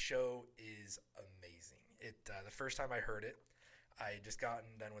the show is amazing. The first time I heard it, I had just gotten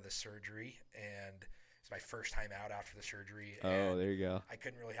done with a surgery, and my first time out after the surgery. Oh, there you go. I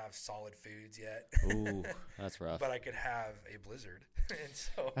couldn't really have solid foods yet. Ooh, that's rough. But I could have a blizzard. and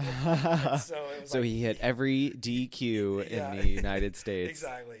so it was so he hit every DQ in the United States.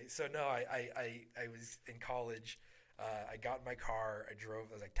 Exactly. So no, I was in college. I got in my car. I drove.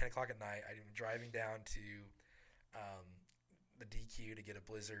 It was like 10 o'clock at night. I'm driving down to the DQ to get a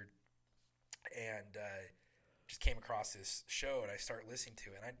blizzard, and just came across this show, and I started listening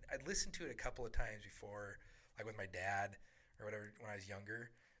to it. And I'd listened to it a couple of times before, like with my dad or whatever when I was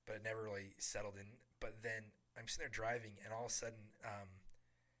younger, but it never really settled in. But then I'm sitting there driving, and all of a sudden,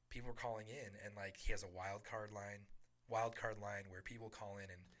 people were calling in, and like he has a wild card line where people call in,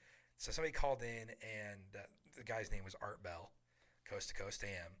 and so somebody called in, and the guy's name was Art Bell, Coast to Coast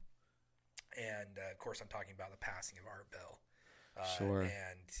AM, and of course I'm talking about the passing of Art Bell. Sure.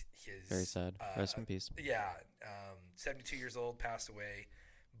 And his very sad. Rest in peace. Yeah, 72 years old, passed away,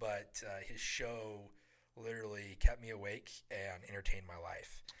 but his show literally kept me awake and entertained my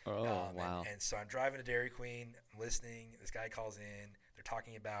life. Oh, wow. And so I'm driving to Dairy Queen, I'm listening, this guy calls in, they're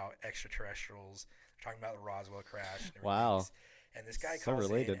talking about extraterrestrials, they're talking about the Roswell crash. And wow. And this guy so calls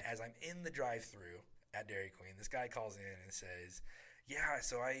related. in as I'm in the drive-thru at Dairy Queen. This guy calls in and says, yeah,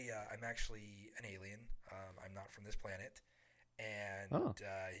 so I'm actually an alien. I'm not from this planet. And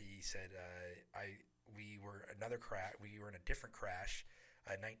he said, we were in a different crash,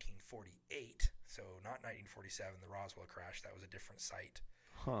 1948. So not 1947, the Roswell crash. That was a different site.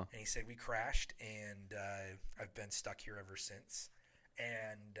 Huh. And he said, we crashed, and I've been stuck here ever since.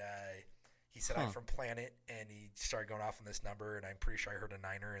 And he said, I'm from Planet, and he started going off on this number, and I'm pretty sure I heard a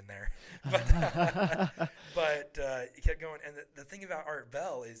niner in there. But he kept going. And the thing about Art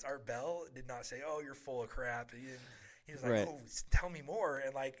Bell is Art Bell did not say, oh, you're full of crap. He was like, right. oh, tell me more,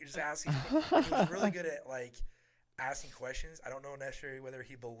 and like just asking. And he was really good at like asking questions. I don't know necessarily whether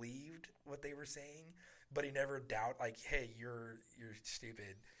he believed what they were saying, but he never doubt like, hey, you're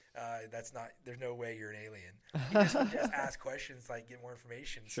stupid. That's not. There's no way you're an alien. He just ask questions, like get more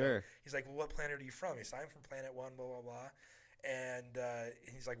information. Sure. So he's like, well, what planet are you from? He said, I'm from Planet One, blah blah blah. And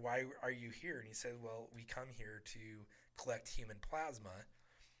he's like, why are you here? And he said, well, we come here to collect human plasma,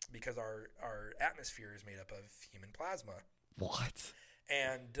 because our atmosphere is made up of human plasma. What?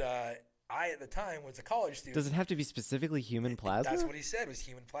 And I, at the time, was a college student. Does it have to be specifically human plasma? That's what he said, was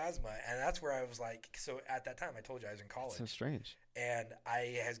human plasma. And that's where I was like, so at that time, I told you I was in college. That's so strange. And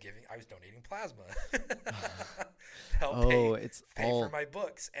I was donating plasma. Help pay for my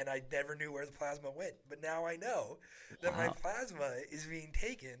books. And I never knew where the plasma went. But now I know that my plasma is being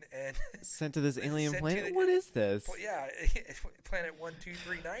taken and sent to this alien planet? What is this? Yeah, Planet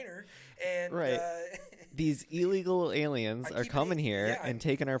 1239er. And right. These illegal aliens are coming here and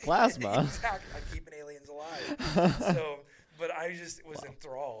taking our plasma. Exactly. I'm keeping aliens alive. But I just was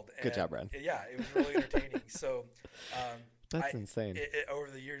enthralled. Good job, Brad. Yeah, it was really entertaining. So that's insane.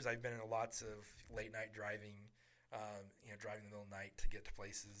 Over the years, I've been in lots of late night driving, driving in the middle of the night to get to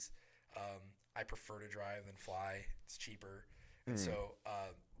places. I prefer to drive than fly. It's cheaper. And so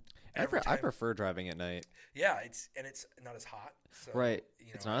I prefer driving at night. Yeah, it's not as hot. So, right.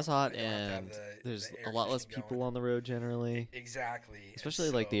 It's not as hot, and there's a lot less people on the road generally. Exactly. Especially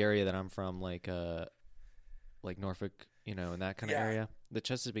like the area that I'm from, like Norfolk, in that kind of area. The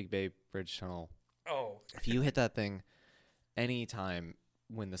Chesapeake Bay Bridge Tunnel. Oh. If you hit that thing any time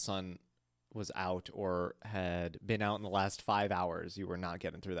when the sun was out or had been out in the last 5 hours, you were not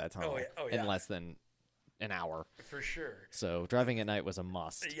getting through that tunnel in less than an hour. For sure. So driving at night was a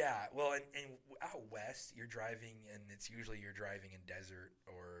must. Yeah. Well, and out west, you're driving, and it's usually you're driving in desert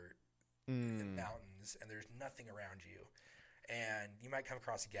or in mountains, and there's nothing around you. And you might come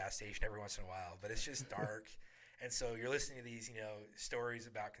across a gas station every once in a while, but it's just dark. And so you're listening to these, stories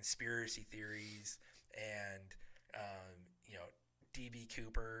about conspiracy theories and, D.B.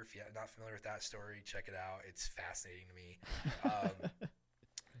 Cooper. If you're not familiar with that story, check it out. It's fascinating to me.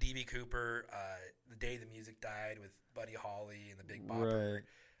 D.B. Cooper, the day the music died with Buddy Holly and the Big Bopper,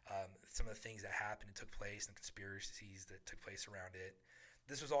 some of the things that happened and took place and the conspiracies that took place around it.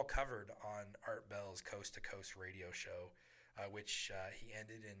 This was all covered on Art Bell's Coast to Coast radio show, which he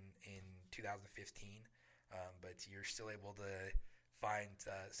ended in 2015. But you're still able to find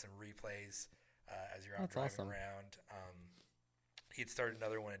some replays as you're out driving around. He had started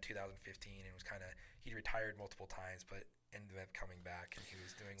another one in 2015 and he'd retired multiple times, but ended up coming back, and he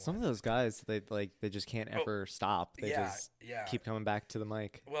was doing some of those guys. They just can't ever stop. They just keep coming back to the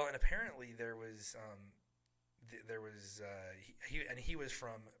mic. Well, and apparently there was he was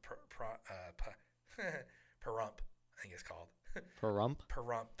from Pahrump, I think it's called. Pahrump,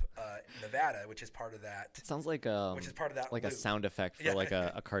 Nevada, which is part of that. It sounds like Which is part of that like loop. a sound effect for Yeah. like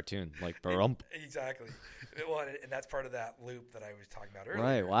a cartoon, like barump. Exactly. Well, and that's part of that loop that I was talking about earlier.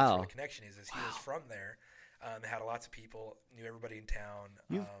 Right, That's wow. where the connection is he was from there. Had lots of people, knew everybody in town.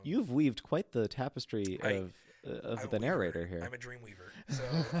 You've weaved quite the tapestry I'm of a the narrator weaver. here. I'm a dream weaver. So,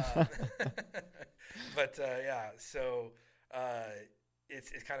 but yeah, so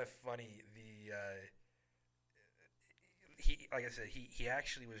it's kind of funny. He, like I said, he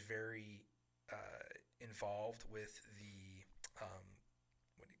actually was very involved with the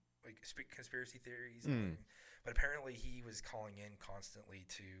conspiracy theories. But apparently he was calling in constantly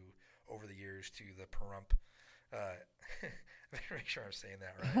over the years to the Pahrump. Make sure I'm saying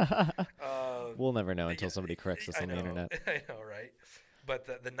that right. We'll never know until somebody corrects us on the internet. I know, right?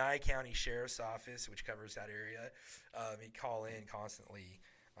 But the Nye County Sheriff's Office, which covers that area, he'd call in constantly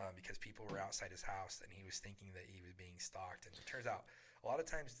because people were outside his house, and he was thinking that he was being stalked. And it turns out a lot of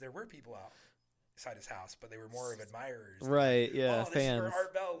times there were people outside his house, but they were more of admirers. Right, yeah, this fans. is where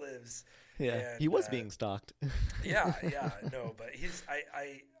Art Bell lives. Yeah, And, he was being stalked. yeah, no, but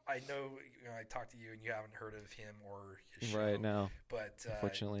I know, I talked to you and you haven't heard of him or his show. Right, no. But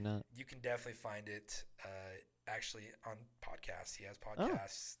unfortunately not. You can definitely find it actually on podcasts. He has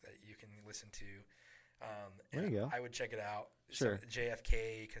podcasts that you can listen to. There you go. I would check it out. Sure. Some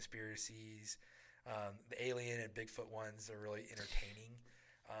JFK conspiracies, the alien and Bigfoot ones are really entertaining.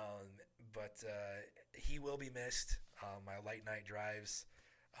 But he will be missed. My late night drives.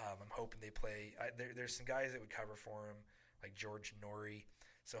 I'm hoping they play. There's some guys that would cover for him, like George Norrie.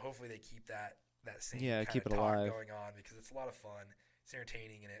 So hopefully they keep that same kind keep of it talk alive. going on, because it's a lot of fun. It's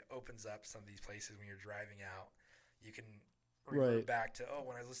entertaining, and it opens up some of these places when you're driving out. You can revert back to,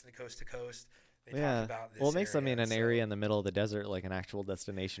 when I was listening to Coast, they talked about this. Well, it makes area, an area in the middle of the desert like an actual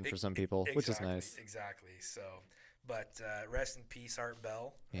destination for some people, which is nice. Exactly. So, but rest in peace, Art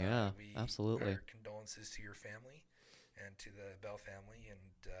Bell. Yeah, absolutely. Our condolences to your family and to the Bell family, and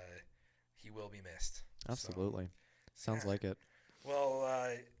he will be missed. Absolutely. Sounds like it. Well,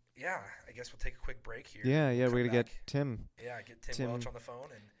 I guess we'll take a quick break here. Yeah, We'll we're going to come get back. Tim. Yeah, get Tim Welch on the phone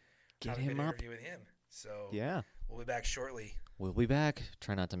and get have a him good up. interview with him. So Yeah. we'll be back shortly. We'll be back.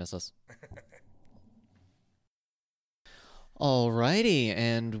 Try not to miss us. Alrighty,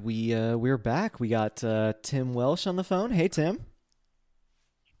 and we're back. We got Tim Welch on the phone. Hey, Tim.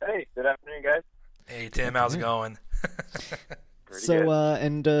 Hey, good afternoon, guys. Hey, Tim, how's it going? Pretty So, good.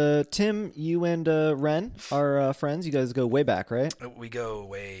 and Tim, you and Ren are friends. You guys go way back, right? We go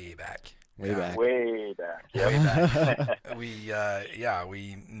way back. Way back. Way back. Way back.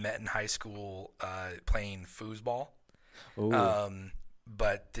 We met in high school playing foosball. Ooh.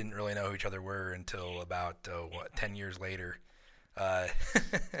 But didn't really know who each other were until about 10 years later. I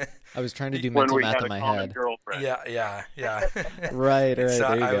was trying to do when mental we math had in a my common head. girlfriend. Yeah. Right. So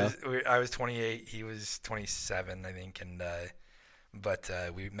There you go. I was 28. He was 27, I think, and but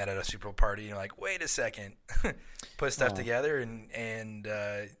we met at a Super Bowl party. And like, wait a second, put stuff together, and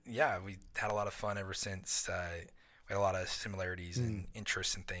we had a lot of fun ever since. We had a lot of similarities and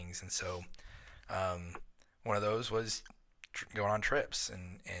interests and things, and so one of those was going on trips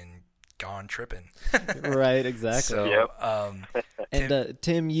and gone tripping. Right. Exactly. So, and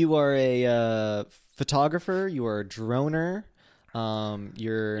Tim, you are a photographer. You are a droner.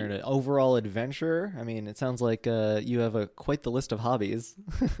 You're an overall adventurer. I mean, it sounds like you have quite the list of hobbies.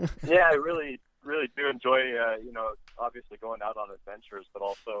 Yeah, I really do enjoy, obviously going out on adventures, but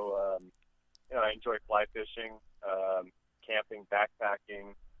also, I enjoy fly fishing, camping,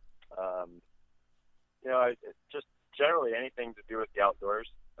 backpacking, just generally anything to do with the outdoors.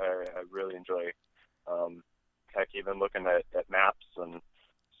 I really enjoy, heck, even looking at maps and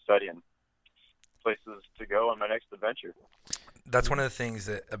studying places to go on my next adventure. That's one of the things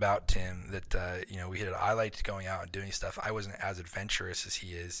about Tim that I liked going out and doing stuff. I wasn't as adventurous as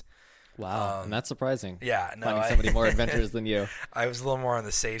he is. Wow, and that's surprising. Yeah, no, finding somebody more adventurous than you. I was a little more on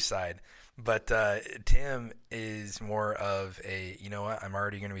the safe side, but Tim is more of a, you know what, I'm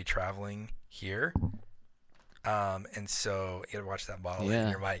already going to be traveling here. And so you gotta watch that bottle in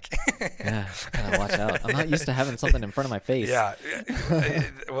your mic. Yeah, gotta watch out. I'm not used to having something in front of my face. Yeah.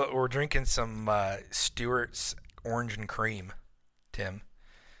 Well, we're drinking some Stewart's Orange and Cream, Tim.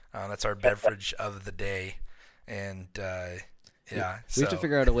 That's our beverage of the day. And we have to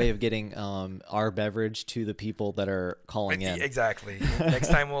figure out a way of getting our beverage to the people that are calling in. Exactly. Next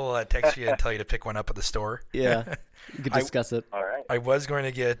time we'll text you and tell you to pick one up at the store. Yeah, you could discuss it. All right. I was going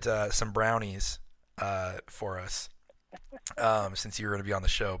to get some brownies for us since you were going to be on the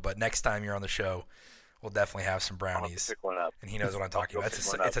show. But next time you're on the show, we'll definitely have some I'll have to brownies. pick one up. And he knows what I'm talking about. pick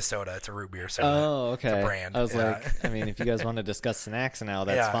one up. It's a soda. It's a root beer soda. Oh, okay. It's a brand. I was yeah. like, I mean, if you guys want to discuss snacks now,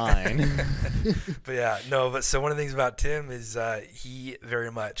 that's Yeah. fine. But yeah, no. But so one of the things about Tim is he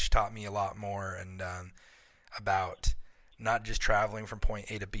very much taught me a lot more and about not just traveling from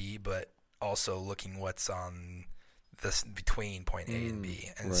point A to B, but also looking what's on this between point A and B.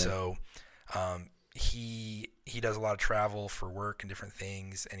 And right. so he does a lot of travel for work and different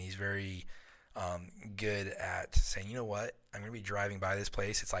things, and he's very good at saying, you know what, I'm going to be driving by this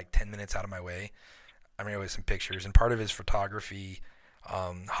place. It's like 10 minutes out of my way. I'm going to go with some pictures. And part of his photography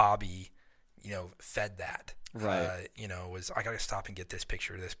hobby, you know, fed that. Right. You know, was I got to stop and get this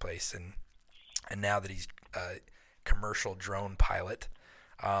picture of this place. And now that he's a commercial drone pilot,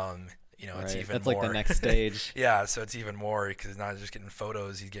 you know, it's Right. even That's more. like the next stage. Yeah, so it's even more because he's not just getting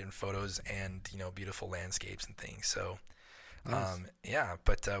photos; he's getting photos and, you know, beautiful landscapes and things. So, Nice. yeah,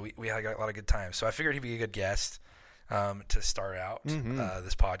 but we had a lot of good times. So I figured he'd be a good guest to start out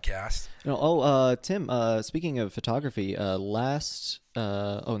this podcast. Tim, speaking of photography, not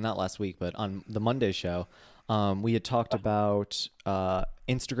last week, but on the Monday show, we had talked about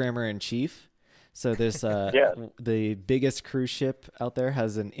Instagrammer in chief. So there's the biggest cruise ship out there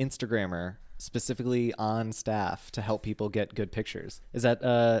has an Instagrammer specifically on staff to help people get good pictures. Is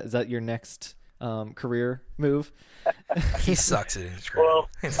that your next career move? He sucks at Instagram. Well,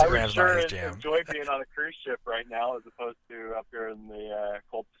 I would Instagram's sure not his jam. enjoy being on a cruise ship right now as opposed to up here in the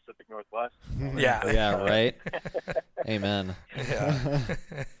cold Pacific Northwest. Yeah. Yeah, right. Amen. Yeah.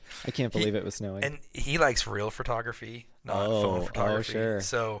 I can't believe it was snowing. And he likes real photography, not phone photography. Sure.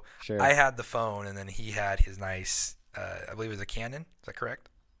 So Sure. I had the phone, and then he had his nice, I believe it was a Canon. Is that correct?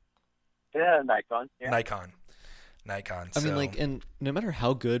 Yeah, Nikon. Yeah. Nikon. I mean, like, and no matter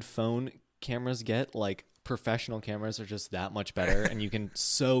how good phone cameras get, like, professional cameras are just that much better, and you can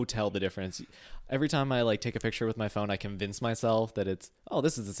so tell the difference. Every time I, like, take a picture with my phone, I convince myself that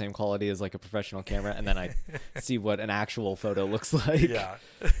this is the same quality as, like, a professional camera, and then I see what an actual photo looks like. Yeah.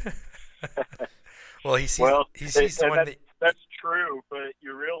 Well, he sees the one that's true, but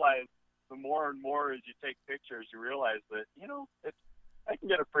you realize the more and more as you take pictures, you realize that, you know, I can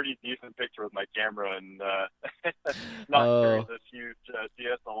get a pretty decent picture with my camera and not carry this huge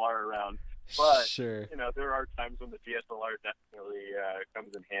DSLR around. But, sure. you know, there are times when the DSLR definitely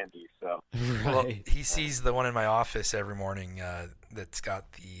comes in handy. So, Right. Well, he sees the one in my office every morning that's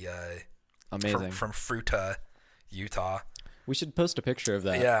got the Amazing. from Fruta, Utah. We should post a picture of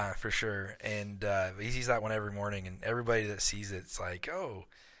that. Yeah, for sure. And he sees that one every morning, and everybody that sees it's like, oh.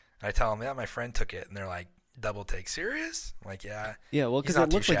 And I tell them, yeah, my friend took it, and they're like, double take, serious? I'm like, yeah. Yeah, well, He's because not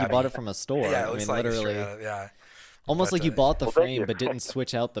it too looks like you shabby. bought it from a store. Yeah, it I looks mean, like it's literally. straight out of- yeah. Almost But, like you bought the well, thank frame you. but didn't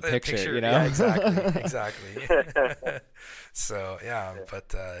switch out the picture, you know? Yeah, exactly. So, yeah,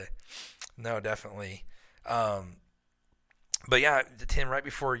 but no, definitely. But yeah, Tim, right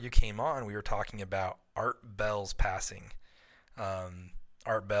before you came on, we were talking about Art Bell's passing.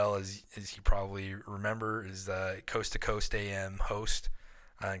 Art Bell, as you probably remember, is the Coast to Coast AM host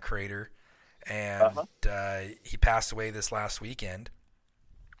and creator. And he passed away this last weekend.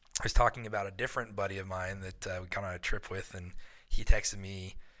 I was talking about a different buddy of mine that we got on a trip with, and he texted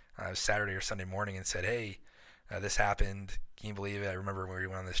me Saturday or Sunday morning and said, hey, this happened. Can you believe it? I remember when we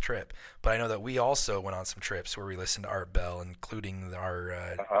went on this trip. But I know that we also went on some trips where we listened to Art Bell, including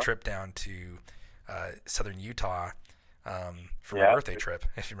our trip down to southern Utah for my birthday trip,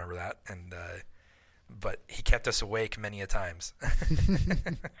 if you remember that. And but he kept us awake many a times.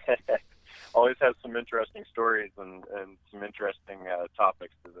 always has some interesting stories and some interesting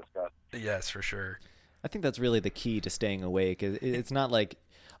topics to discuss. Yes, for sure. I think that's really the key to staying awake. It's not like,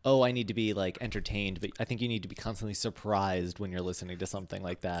 oh, I need to be like entertained, but I think you need to be constantly surprised when you're listening to something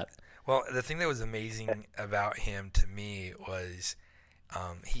like that. Well, the thing that was amazing about him to me was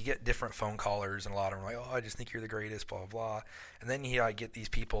he get different phone callers, and a lot of them were like, oh, I just think you're the greatest, blah, blah, blah. And then he get these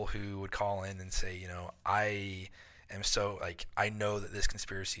people who would call in and say, you know, I am so, like, I know that this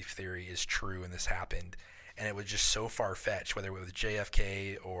conspiracy theory is true and this happened. And it was just so far-fetched, whether it was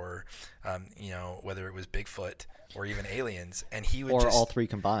JFK or, you know, whether it was Bigfoot or even aliens. And he would all three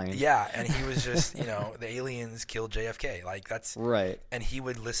combined. Yeah, and he was just, you know, the aliens killed JFK. Like, that's... Right. And he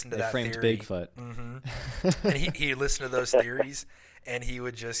would listen to they that framed theory. Bigfoot. Mm-hmm. And he listened to those theories, and he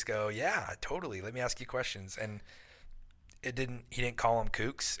would just go, yeah, totally, let me ask you questions. And he didn't call them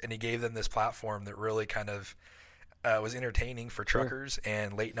kooks, and he gave them this platform that really kind of... was entertaining for truckers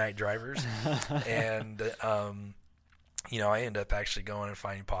and late night drivers. And, you know, I ended up actually going and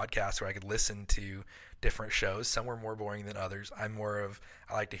finding podcasts where I could listen to different shows. Some were more boring than others. I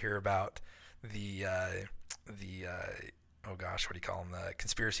like to hear about the oh gosh, what do you call them? The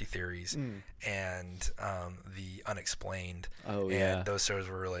conspiracy theories and the unexplained. Oh, and yeah. those shows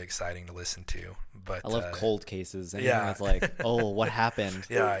were really exciting to listen to. But I love cold cases. And yeah. it's like, oh, what happened?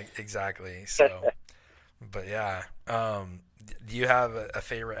 Yeah, exactly. So, but yeah. Do you have a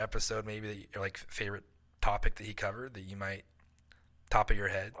favorite episode, maybe that you, like favorite topic that he covered that you might top of your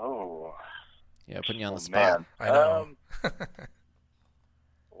head? Oh, Yeah, putting you on the spot. man. I know.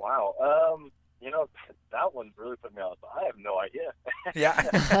 Wow. That one really put me on. I have no idea. Yeah.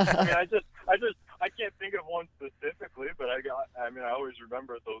 I mean, I can't think of one specifically, but I always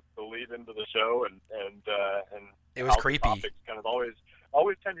remember the lead into the show and It was how the creepy. topics kind of always you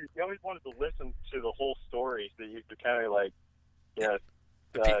always wanted to listen to the whole story so you could kind of like,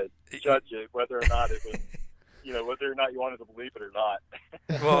 judge it whether or not it was, whether or not you wanted to believe it or not.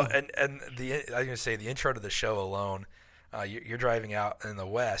 Well, and I was going to say the intro to the show alone. You're driving out in the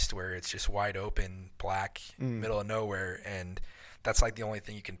West where it's just wide open, black, middle of nowhere, and that's like the only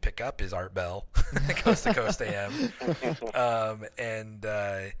thing you can pick up is Art Bell, Coast to Coast AM.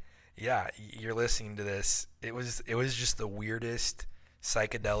 Yeah, you're listening to this. It was just the weirdest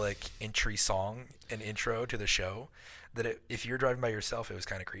psychedelic entry song and intro to the show. That if you're driving by yourself, it was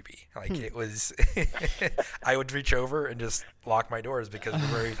kind of creepy. Like it was, I would reach over and just lock my doors because we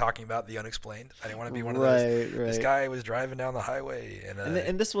were already talking about the unexplained. I didn't want to be one of those. Right. This guy was driving down the highway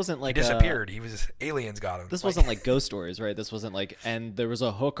and this wasn't like he disappeared. Aliens got him. This wasn't like ghost stories, right? This wasn't like, and there was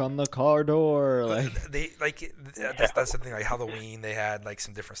a hook on the car door. Like that's the thing. Like Halloween, they had like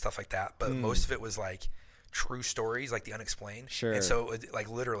some different stuff like that, but most of it was like true stories, like the unexplained. Sure. And so like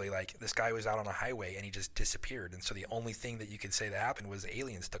literally like this guy was out on a highway and he just disappeared, and so the only thing that you could say that happened was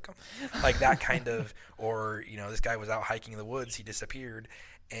aliens took him, like that kind of, or this guy was out hiking in the woods, he disappeared.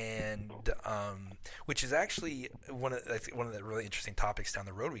 And which is actually one of the really interesting topics down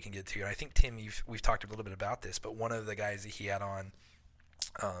the road we can get to. And I think Tim, we've talked a little bit about this, but one of the guys that he had on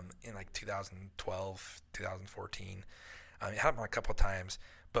in like 2012 2014, he had him on a couple of times,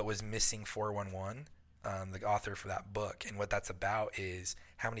 but was missing 411, the author for that book. And what that's about is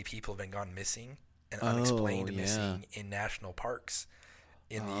how many people have been gone missing and unexplained missing in national parks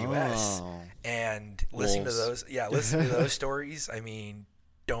in the U.S. And listening to those stories, I mean,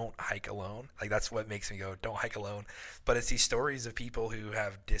 don't hike alone. Like that's what makes me go, don't hike alone. But it's these stories of people who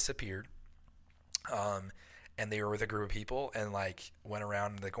have disappeared, and they were with a group of people and like went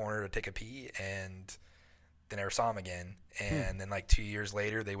around the corner to take a pee and they never saw them again. And then like 2 years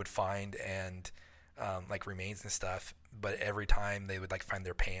later they would find and like remains and stuff, but every time they would like find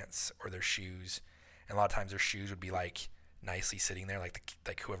their pants or their shoes, and a lot of times their shoes would be like nicely sitting there, like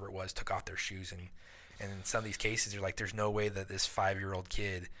whoever it was took off their shoes. And in some of these cases you're like, there's no way that this 5-year-old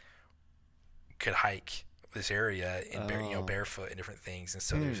kid could hike this area in barefoot and different things. And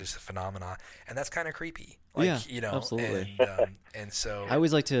so there's just a phenomenon, and that's kind of creepy. Like, absolutely. And so I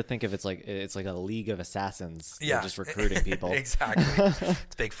always like to think of it's like a league of assassins. Yeah. They're just recruiting people. Exactly.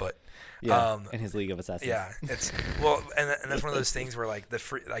 It's Bigfoot. Yeah, and his league of assassins. Yeah, it's and that's one of those things where like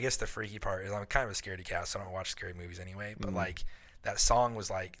I guess the freaky part is I'm kind of a scaredy cat, so I don't watch scary movies anyway. But like that song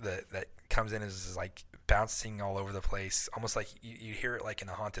was like that comes in as like bouncing all over the place, almost like you hear it like in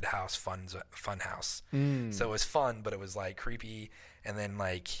a haunted house fun house. So it was fun, but it was like creepy, and then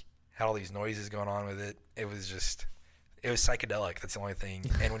like had all these noises going on with it. It was psychedelic. That's the only thing.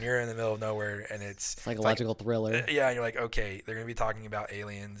 And when you're in the middle of nowhere and it's psychological thriller. Yeah, and you're like, okay, they're gonna be talking about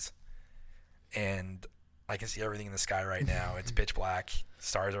aliens, and I can see everything in the sky right now. It's pitch black.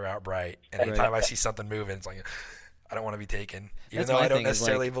 Stars are out bright. And anytime I see something moving, it's like, I don't want to be taken. Even though I don't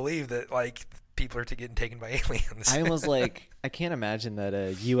necessarily believe that like people are getting taken by aliens. I was like, I can't imagine that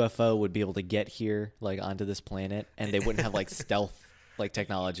a UFO would be able to get here, like onto this planet, and they wouldn't have like stealth like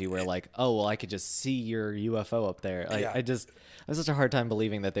technology where like, oh well, I could just see your UFO up there. Like I have such a hard time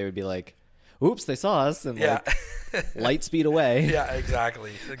believing that they would be like, oops, they saw us, and like light speed away. Yeah,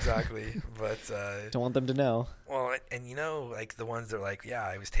 exactly. But don't want them to know. Well, and like the ones that are like, yeah,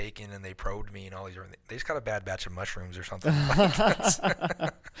 I was taken and they probed me and all these different things. They just got a bad batch of mushrooms or something.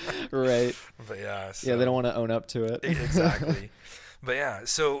 Right. But yeah. So, yeah, they don't want to own up to it. Exactly. But yeah,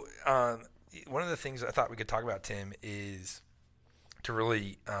 so one of the things I thought we could talk about, Tim, is to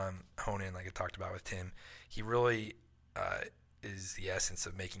really hone in, like I talked about with Tim. He really is the essence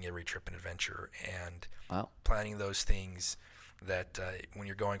of making every trip an adventure and planning those things that when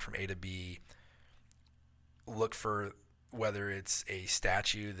you're going from A to B, look for whether it's a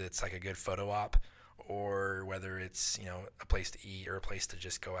statue that's like a good photo op or whether it's, a place to eat or a place to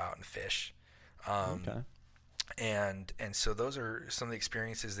just go out and fish. And so those are some of the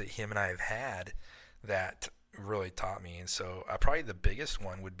experiences that him and I have had that really taught me. And so probably the biggest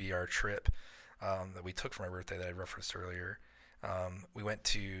one would be our trip that we took for my birthday that I referenced earlier. We went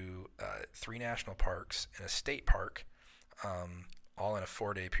to 3 national parks and a state park, all in a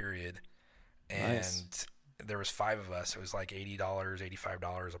 4-day period. And Nice. there was 5 of us. It was like $80,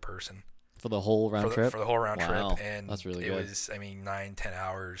 $85 a person. For the whole round trip? For the whole round Wow, trip. And that's really it good. was, 9-10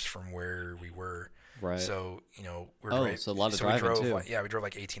 hours from where we were. Right. So, so a lot of we driving drove too. we drove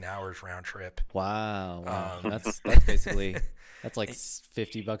like 18 hours round trip. Wow. Um, That's basically, that's like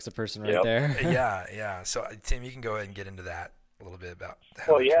 $50 a person right Yep. there. Yeah. So, Tim, you can go ahead and get into that a little bit about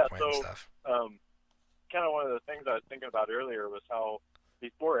how Well, the yeah, trip went and so stuff. kind of one of the things I was thinking about earlier was how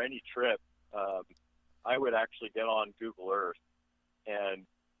before any trip, I would actually get on Google Earth, and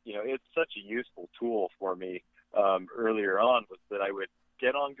it's such a useful tool for me. Earlier on was that I would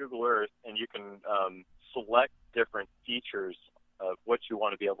get on Google Earth, and you can select different features of what you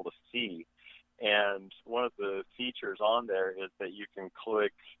want to be able to see. And one of the features on there is that you can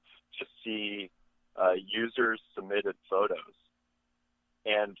click to see users submitted photos.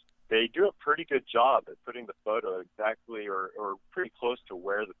 And they do a pretty good job at putting the photo exactly or pretty close to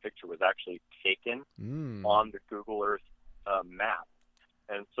where the picture was actually taken on the Google Earth map.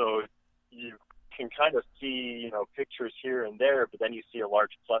 And so you can kind of see, pictures here and there, but then you see a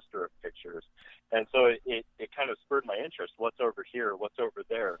large cluster of pictures. And so it kind of spurred my interest. What's over here? What's over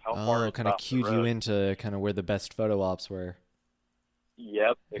there? How far is kind it of off the cued you road? into kind of where the best photo ops were.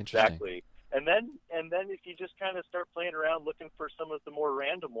 Yep, Interesting. exactly. And then if you just kind of start playing around looking for some of the more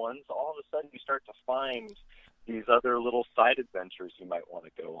random ones, all of a sudden you start to find these other little side adventures you might want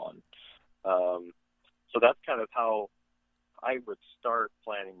to go on. So that's kind of how I would start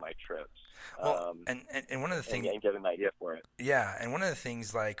planning my trips. Well, and one of the things, and get an idea for it. yeah, and one of the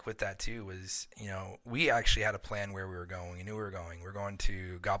things like with that too was, we actually had a plan where we were going. We knew we were going. We're going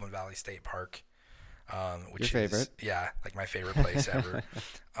to Goblin Valley State Park, which Your is favorite? yeah, like my favorite place ever.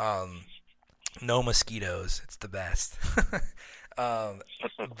 No mosquitoes. It's the best. So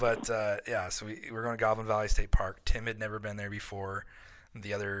we're going to Goblin Valley State Park. Tim had never been there before.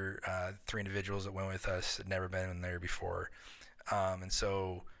 The other 3 individuals that went with us had never been there before. And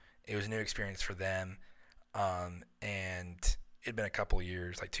so it was a new experience for them. And it'd been a couple of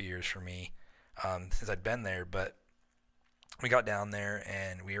years, like 2 years for me, since I'd been there. But we got down there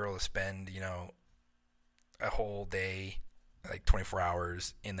and we were able to spend, a whole day, like 24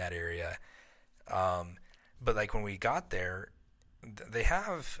 hours in that area. But like when we got there, they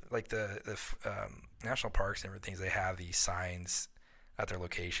have like the national parks and everything. They have these signs at their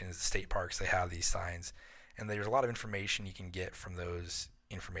locations. The state parks, they have these signs, and there's a lot of information you can get from those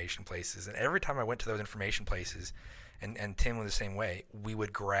information places. And every time I went to those information places, and Tim was the same way, we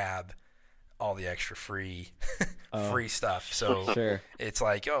would grab all the extra free stuff. So Sure. it's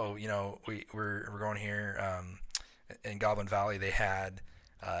like, we're going here. In Goblin Valley, they had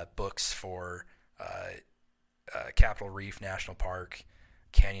books for Capitol Reef National Park,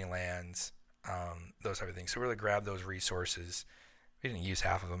 Canyonlands, those type of things. So we really grabbed those resources. We didn't use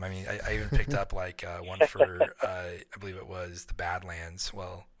half of them. I mean, I even picked up like one for, I believe it was the Badlands.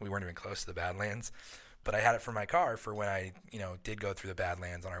 Well, we weren't even close to the Badlands, but I had it for my car for when I, did go through the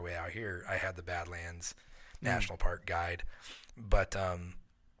Badlands on our way out here. I had the Badlands National Park guide. But, so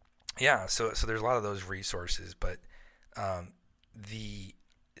there's a lot of those resources, but I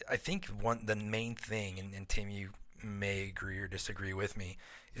think the main thing, and Tim, you may agree or disagree with me,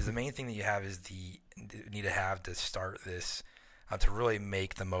 is the main thing that you have is need to have to start this, to really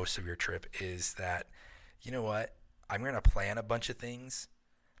make the most of your trip, is that, you know what, I'm going to plan a bunch of things,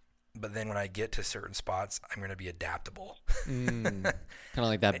 but then when I get to certain spots, I'm going to be adaptable. Kind of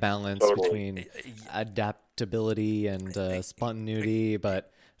like that balance Totally. between adaptability and spontaneity,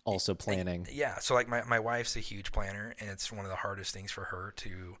 but also planning. Yeah, so like my wife's a huge planner, and it's one of the hardest things for her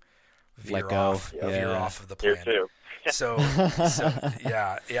to veer Let go. off of the plan. Here too. So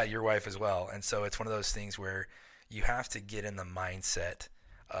yeah, your wife as well. And so it's one of those things where you have to get in the mindset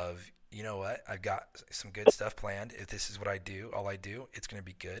of, you know what, I've got some good stuff planned. If this is what I do, all I do, it's going to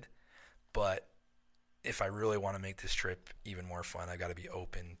be good. But if I really want to make this trip even more fun, I've got to be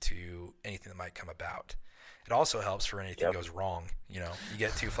open to anything that might come about. It also helps for anything goes wrong. You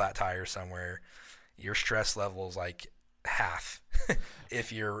get 2 flat tires somewhere, your stress level is like half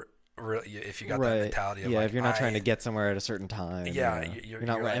if you got that mentality of if you're not trying to get somewhere at a certain time. You're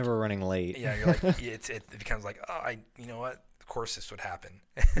not like, ever running late. Yeah, you're like it becomes like, you know what? Of course this would happen.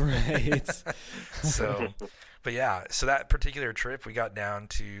 Right. So that particular trip, we got down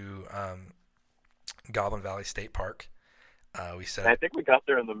to Goblin Valley State Park. We said, I think we got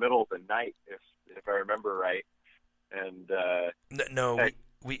there in the middle of the night, if I remember right. And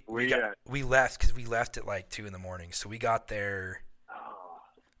we left because we left at like 2 a.m. So we got there.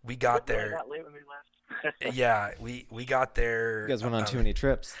 we got Really there. that late when we left. Yeah, we got there. You guys went on too many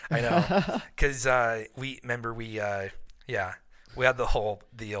trips. I know, because we had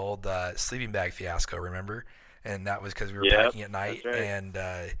the old sleeping bag fiasco. Remember, and that was because we were packing at night, right. and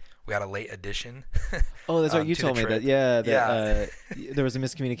we had a late addition. Oh, that's right. You to told the me trip. that. Yeah. There was a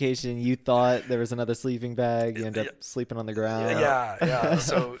miscommunication. You thought there was another sleeping bag. You ended up sleeping on the ground. Yeah.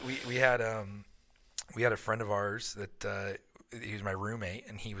 So we had a friend of ours that he was my roommate,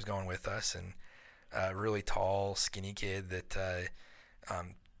 and he was going with us, and a really tall, skinny kid that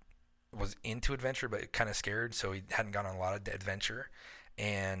was into adventure but kind of scared, so he hadn't gone on a lot of adventure,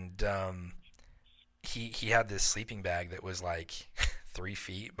 and he had this sleeping bag that was like 3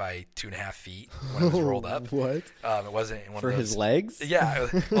 feet by 2.5 feet when it was rolled up. What? It wasn't one For of those, his legs? Yeah.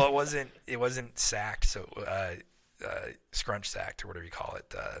 Well, it wasn't sacked, so scrunch sacked or whatever you call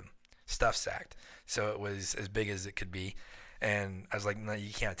it, stuff sacked. So it was as big as it could be. And I was like, no,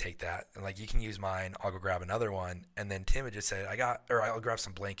 you can't take that. And like, you can use mine. I'll go grab another one. And then Tim had just said, I'll grab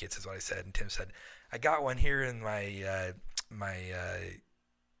some blankets is what I said. And Tim said, I got one here in my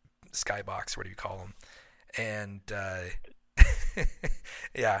skybox. What do you call them? And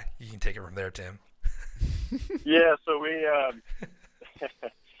yeah, you can take it from there, Tim. Yeah, so we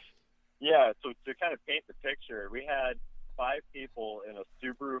so to kind of paint the picture, we had 5 people in a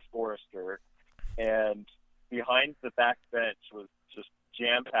Subaru Forester, and behind the back bench was just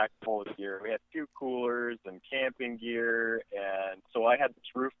jam-packed full of gear. We had 2 coolers and camping gear, and so I had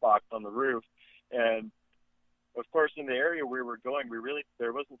this roof box on the roof, and of course, in the area we were going,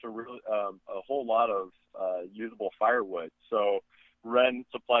 there wasn't a whole lot of usable firewood. So Ren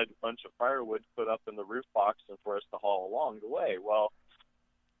supplied a bunch of firewood to put up in the roof box and for us to haul along the way. Well,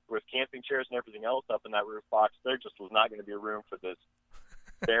 with camping chairs and everything else up in that roof box, there just was not going to be room for this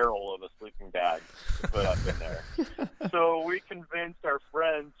barrel of a sleeping bag to put up in there. So we convinced our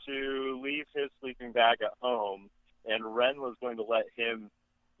friend to leave his sleeping bag at home, and Ren was going to let him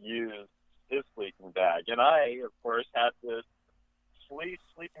use his sleeping bag. And I, of course, had this fleece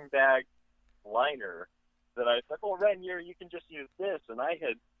sleeping bag liner that I said, well, Ren, you can just use this. And I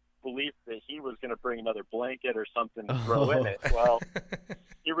had believed that he was going to bring another blanket or something to throw in it. Well,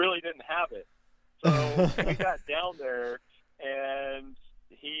 he really didn't have it. So we got down there, and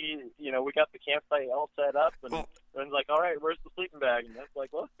we got the campsite all set up, and Ren's like, all right, where's the sleeping bag? And I was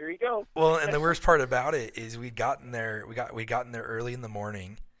like, well, here you go. Well, and the worst part about it is we got in there early in the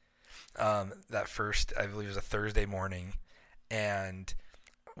morning. That first, I believe it was a Thursday morning, and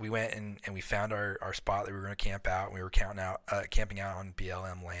we went and we found our spot that we were going to camp out, and we were camping out on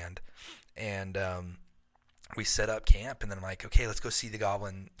BLM land, and we set up camp, and then I'm like, okay, let's go see the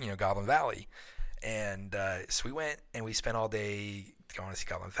Goblin Valley. And so we went and we spent all day going to see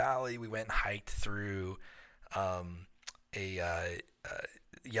Goblin Valley. We went and hiked through a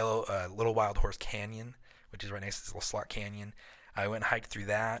Little Wild Horse Canyon, which is right next to this little slot canyon. I went and hiked through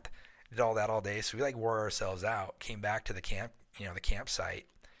that, did all that all day. So we wore ourselves out, came back to the camp, the campsite,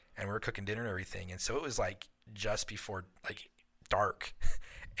 and we were cooking dinner and everything. And so it was just before dark.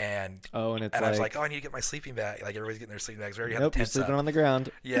 And I was like, oh, I need to get my sleeping bag. Like, everybody's getting their sleeping bags. We already have the tents you're sleeping up. on the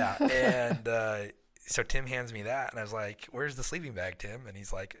ground. Yeah. And so Tim hands me that, and I was like, where's the sleeping bag, Tim? And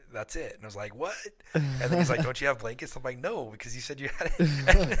he's like, that's it. And I was like, what? And then he's like, don't you have blankets? I'm like, no, because you said you had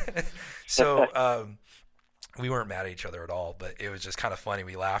it. So we weren't mad at each other at all, but it was just kind of funny.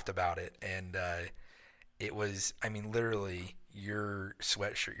 We laughed about it, and it was, literally your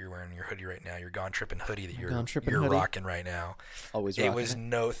sweatshirt you're wearing, your hoodie right now, your GoneTrippin hoodie that you're rocking right now. Always rocking it. Was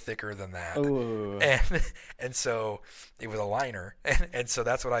no thicker than that. Ooh. And so it was a liner, and so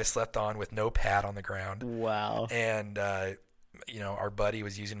that's what I slept on with no pad on the ground. Wow. And our buddy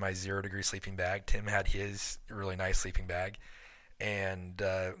was using my 0 degree sleeping bag. Tim had his really nice sleeping bag, and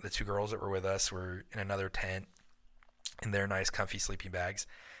the 2 girls that were with us were in another tent in their nice comfy sleeping bags.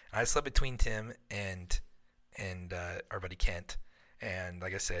 And I slept between Tim and our buddy Kent, and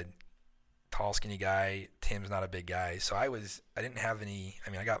like I said, tall, skinny guy. Tim's not a big guy, so I didn't have any.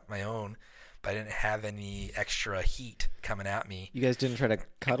 I got my own, but I didn't have any extra heat coming at me. You guys didn't try to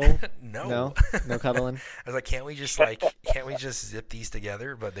cuddle? No cuddling. I was like, can't we just zip these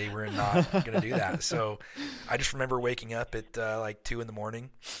together? But they were not gonna do that. So I just remember waking up at 2 a.m.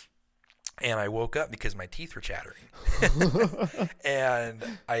 And I woke up because my teeth were chattering. And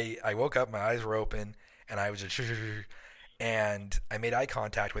I woke up, my eyes were open, and I was just, and I made eye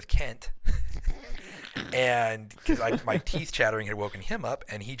contact with Kent. And because my teeth chattering had woken him up,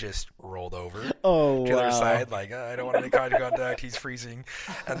 and he just rolled over to the other side, like, I don't want to make eye contact, he's freezing.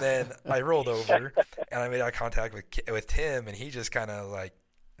 And then I rolled over, and I made eye contact with Tim, and he just kind of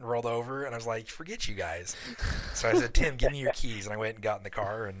rolled over, and I was like, forget you guys. So I said, Tim, give me your keys. And I went and got in the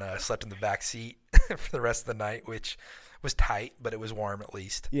car and slept in the back seat for the rest of the night, which was tight, but it was warm at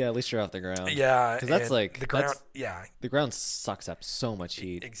least. Yeah, at least you're off the ground. Yeah. Because that's like, the ground, yeah. The ground sucks up so much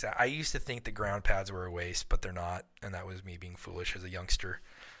heat. Exactly. I used to think the ground pads were a waste, but they're not. And that was me being foolish as a youngster.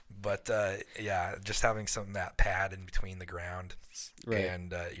 But yeah, just having that pad in between the ground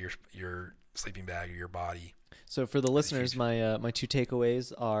and your sleeping bag or your body. So for the listeners, my 2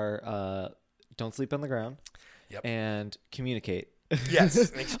 takeaways are don't sleep on the ground, and communicate.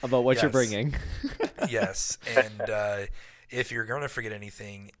 Yes, about what you're bringing. Yes, and if you're going to forget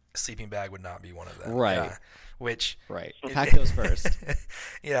anything, sleeping bag would not be one of them. Right. Pack those first.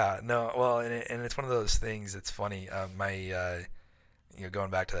 Yeah. No. Well, and it's one of those things. It's funny.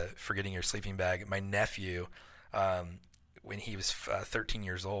 Going back to forgetting your sleeping bag, my nephew, when he was 13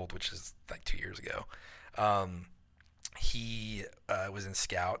 years old, which is like 2 years ago, he was in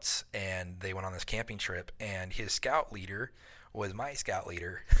Scouts, and they went on this camping trip, and his scout leader was my scout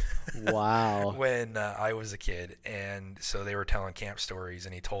leader. Wow. When I was a kid, and so they were telling camp stories,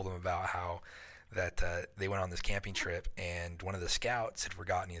 and he told them about how that they went on this camping trip, and one of the scouts had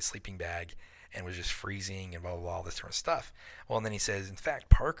forgotten his sleeping bag and was just freezing and blah, blah, blah, all this sort of stuff. Well, and then he says, in fact,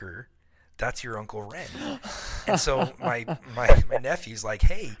 Parker, that's your Uncle Ren. And so my nephew's like,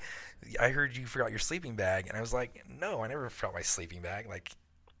 hey, I heard you forgot your sleeping bag. And I was like, no, I never forgot my sleeping bag.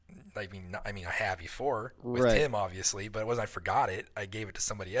 I mean, I have before with Tim, obviously, but it wasn't I forgot it. I gave it to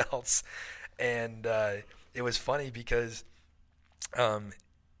somebody else. And it was funny because I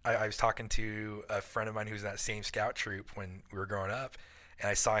was talking to a friend of mine who was in that same scout troop when we were growing up. And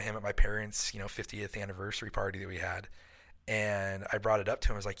I saw him at my parents' 50th anniversary party that we had. And I brought it up to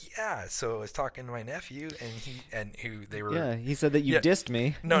him. I was like, yeah. So I was talking to my nephew, and he said that you dissed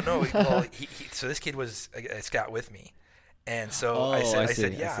me. No. Well, so this kid was a scout with me. And so I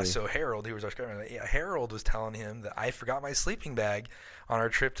said, yeah. So Harold, who was our scout, Harold was telling him that I forgot my sleeping bag on our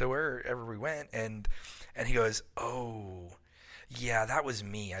trip to wherever we went. And he goes, oh, yeah, that was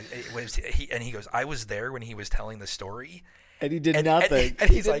me. He goes, I was there when he was telling the story. And he did nothing.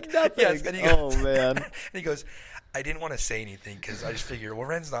 And he's like, nothing. Yes. And he goes, oh, man. And he goes, I didn't want to say anything because I just figured, well,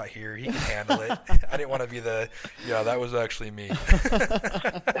 Ren's not here. He can handle it. I didn't want to be that was actually me.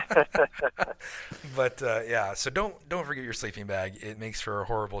 But, yeah, so don't forget your sleeping bag. It makes for a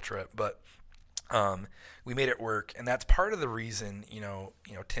horrible trip. But we made it work. And that's part of the reason,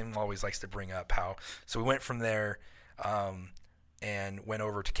 Tim always likes to bring up how – so we went from there and went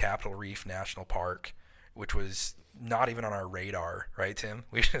over to Capitol Reef National Park, which was – not even on our radar, right, Tim?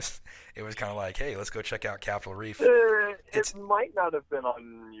 It was kind of like, hey, let's go check out Capitol Reef. It might not have been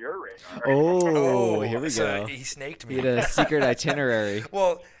on your radar. Oh, here we so go. He snaked me. He had a secret itinerary.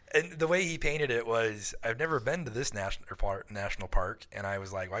 Well, and the way he painted it was, I've never been to this national park, and I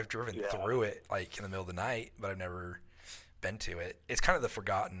was like, well, I've driven through it like in the middle of the night, but I've never been to it. It's kind of the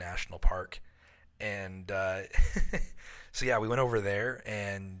forgotten national park, and so yeah, we went over there,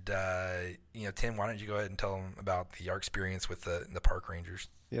 and Tim, why don't you go ahead and tell them about our experience with the park rangers?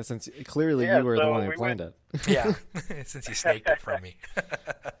 Yeah, since clearly you were the one who planned it. Yeah, since you snaked it from me.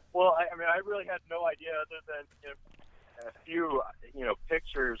 Well, I mean, I really had no idea other than a few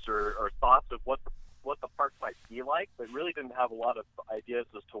pictures or thoughts of what the park might be like, but really didn't have a lot of ideas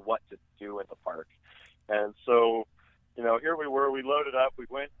as to what to do in the park. And so, here we were. We loaded up. We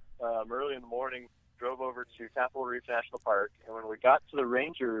went early in the morning. Drove over to Capitol Reef National Park, and when we got to the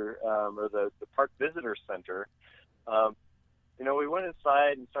ranger or the park visitor center, we went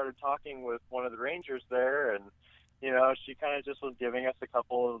inside and started talking with one of the rangers there, and she kind of just was giving us a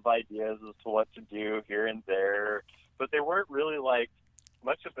couple of ideas as to what to do here and there, but they weren't really like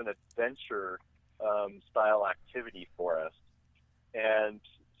much of an adventure style activity for us. And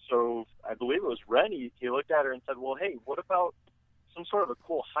so I believe it was Ren. He looked at her and said, well, hey, what about some sort of a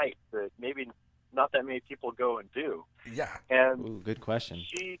cool hike that maybe not that many people go and do? Yeah. And ooh, good question.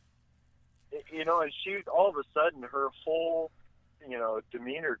 She, and she all of a sudden her whole,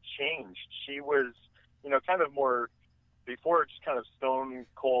 demeanor changed. She was, kind of more before, just kind of stone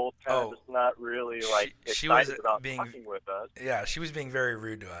cold, just not really like excited about talking with us. Yeah, she was being very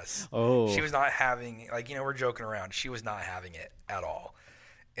rude to us. Oh. She was not having we're joking around. She was not having it at all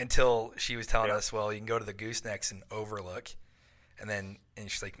until she was telling us, well, you can go to the goosenecks and overlook. And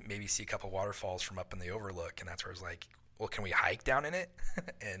she's like, maybe see a couple waterfalls from up in the overlook. And that's where I was like, well, can we hike down in it?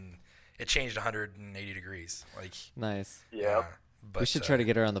 And it changed 180 degrees. Like, nice. Yeah. But we should try to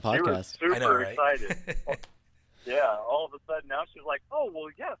get her on the podcast. She was super I know, right? excited. Yeah. All of a sudden now she's like, oh, well,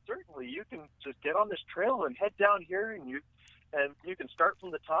 yeah, certainly. You can just get on this trail and head down here, and you can start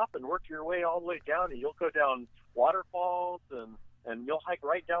from the top and work your way all the way down, and you'll go down waterfalls and and you'll hike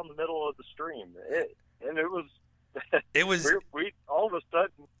right down the middle of the stream. It was we all of a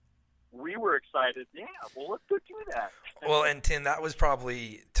sudden we were excited. Yeah, well, let's go do that. Well, and Tim, that was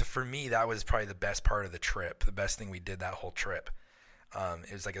probably for me that was probably the best part of the trip. The best thing we did that whole trip.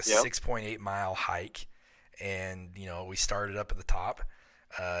 It was like a 6.8 mile hike, and we started up at the top.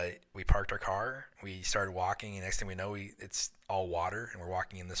 We parked our car. We started walking, and next thing we know, it's all water, and we're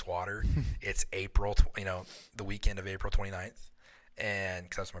walking in this water. It's April, the weekend of April 29th, and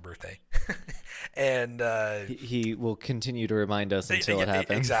because that's my birthday. And he will continue to remind us until it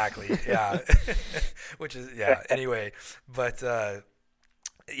happens. Exactly, yeah. Which is Anyway, but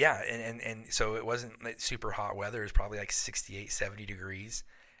and so it wasn't like super hot weather. It was probably like 68, 70 degrees,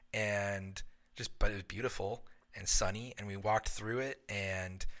 but it was beautiful and sunny, and we walked through it,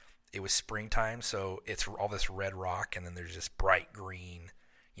 and it was springtime, so it's all this red rock, and then there's just bright green,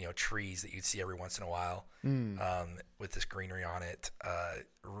 trees that you'd see every once in a while, with this greenery on it.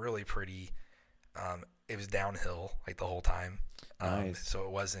 Really pretty. It was downhill like the whole time. Nice. So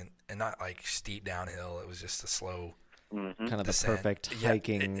it wasn't, and not like steep downhill. It was just a slow kind of descent. the perfect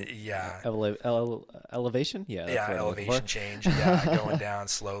hiking elevation. Yeah. Elevation change. Yeah, going down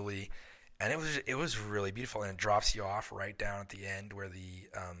slowly. And it was really beautiful, and it drops you off right down at the end where the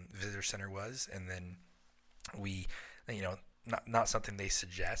visitor center was, and then we, not something they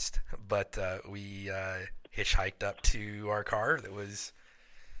suggest, but we hitchhiked up to our car that was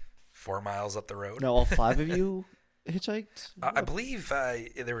 4 miles up the road. No, all 5 of you hitchhiked? I believe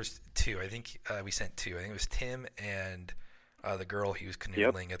there was 2. I think we sent 2. I think it was Tim and the girl he was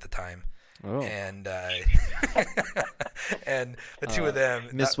canoodling at the time. Oh. And and the two of them,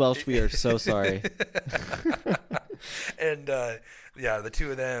 Miss Welch, we are so sorry. And the two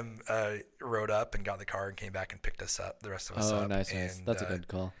of them rode up and got in the car and came back and picked us up. The rest of us up. Oh, nice. And, that's a good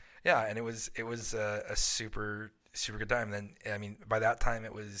call. Yeah, and it was a super good time. And then by that time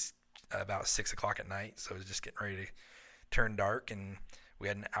it was about 6 o'clock at night, so it was just getting ready to turn dark, and we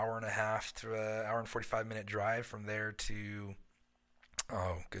had an hour and a half to hour and 45-minute drive from there to.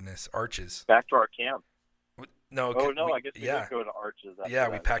 Oh, goodness. Arches. Back to our camp. No. I guess we did go to Arches.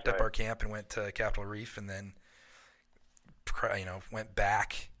 We packed up our camp and went to Capitol Reef, and then, went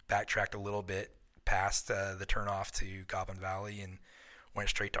backtracked a little bit past the turnoff to Goblin Valley and went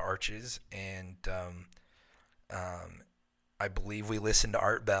straight to Arches. And I believe we listened to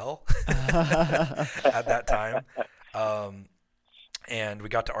Art Bell at that time. And we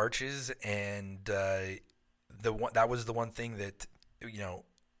got to Arches, and that was the one thing that,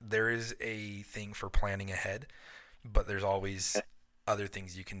 there is a thing for planning ahead, but there's always other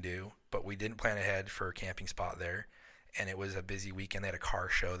things you can do. But we didn't plan ahead for a camping spot there, and it was a busy weekend. They had a car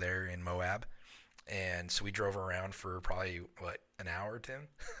show there in Moab, and so we drove around for probably, an hour, Tim?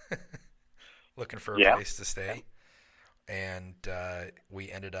 Looking for a place to stay. And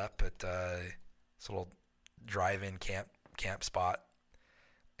we ended up at this little drive-in camp spot,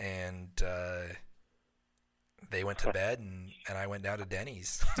 and they went to bed, and I went down to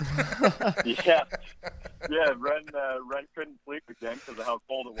Denny's. Yeah. Ren couldn't sleep again because of how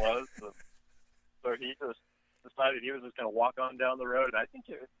cold it was. So he just decided he was just going to walk on down the road. I think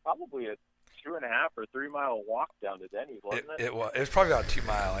it was probably a 2.5 or 3 mile walk down to Denny's, wasn't it? It was probably about 2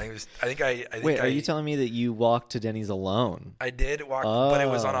 mile. Wait, are you telling me that you walked to Denny's alone? I did walk, but it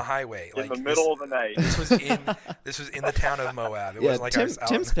was on a highway. In the middle of the night. This was in the town of Moab. It wasn't like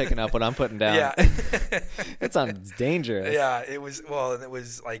Tim's picking up what I'm putting down. Yeah. It sounds dangerous. Yeah, it was. Well, it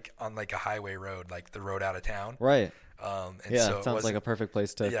was like on like a highway road, like the road out of town. Right. And so it sounds like a perfect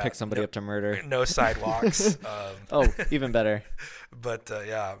place to pick somebody up to murder. No sidewalks. Even better. I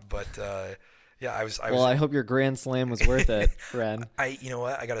was. Well, I hope your Grand Slam was worth it, Ren. You know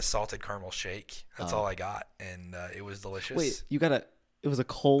what? I got a salted caramel shake. That's all I got, and it was delicious. Wait, it was a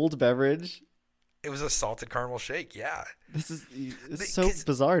cold beverage? It was a salted caramel shake. Yeah. This is so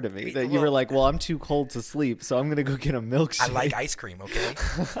bizarre to me that you were like, well, I'm too cold to sleep, so I'm gonna go get a milkshake. I like ice cream, okay?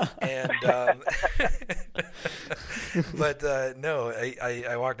 And but no,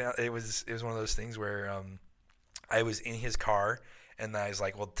 I walked out. It was one of those things where I was in his car, and I was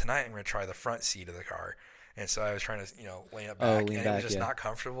like, well, tonight I'm gonna try the front seat of the car. And so I was trying to, lay it back, and it was just not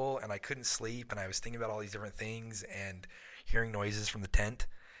comfortable, and I couldn't sleep, and I was thinking about all these different things and hearing noises from the tent.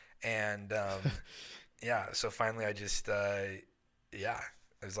 And so finally I just I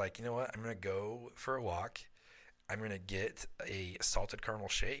was like, you know what, I'm gonna go for a walk. I'm gonna get a salted caramel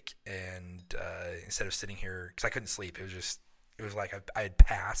shake, and instead of sitting here, because I couldn't sleep, it was like I had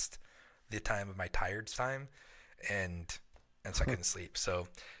passed the time of my tired time, and so I couldn't sleep. So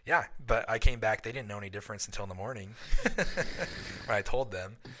but I came back. They didn't know any difference until in the morning when I told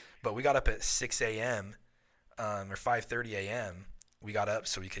them. But we got up at 6 a.m. or 5:30 a.m., we got up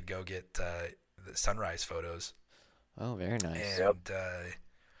so we could go get the sunrise photos. Oh, very nice. And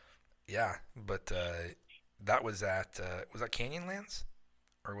yeah, but that was at was that Canyonlands,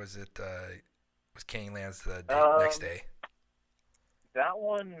 or was it was Canyonlands the next day? That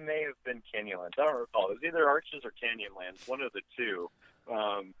one may have been Canyonlands. I don't recall. It was either Arches or Canyonlands, one of the two.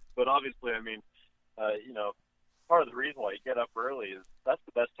 But obviously, I mean, part of the reason why you get up early is that's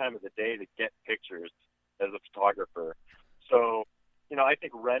the best time of the day to get pictures as a photographer. So, I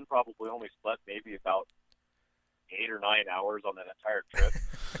think Ren probably only slept maybe about 8 or 9 hours on that entire trip.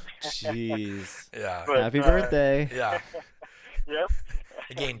 Jeez. Yeah. But, Happy birthday. Yeah. Yep.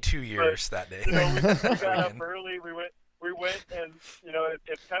 I gained 2 years that day. We got up early. We went, and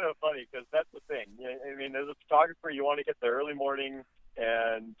it's kind of funny because that's the thing. I mean, as a photographer, you want to get the early morning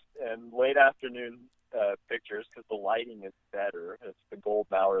and late afternoon pictures because the lighting is better. It's the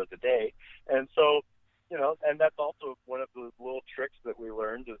golden hour of the day, and so and that's also one of the little tricks that we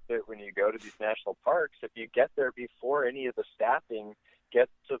learned is that when you go to these national parks, if you get there before any of the staffing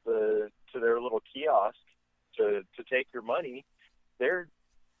gets to their little kiosk to take your money, the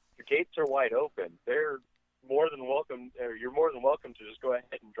gates are wide open. They're more than welcome, or you're more than welcome to just go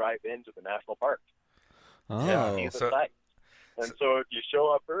ahead and drive into the national park. Oh. See the site. And so if you show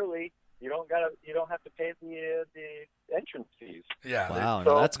up early, you don't have to pay the entrance fees. Yeah. Wow,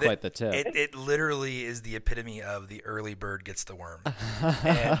 So that's quite the tip. It literally is the epitome of the early bird gets the worm.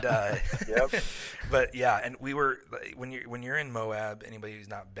 And Yep. but yeah, and we were when you're in Moab, anybody who's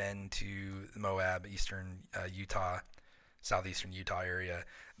not been to Moab, eastern Utah, southeastern Utah area,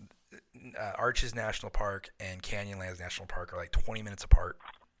 Arches National Park and Canyonlands National Park are like 20 minutes apart.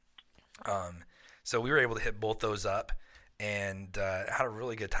 So we were able to hit both those up and had a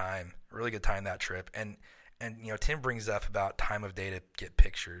really good time that trip. And Tim brings up about time of day to get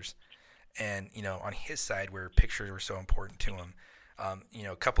pictures. And, on his side where pictures were so important to him,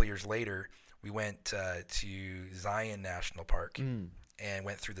 a couple of years later, we went to Zion National Park and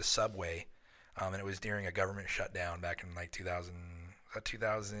went through the subway. And it was during a government shutdown back in like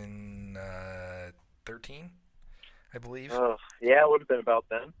 2013, I believe. Yeah, it would have been about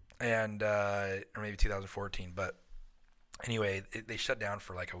then. And or maybe 2014. But anyway, they shut down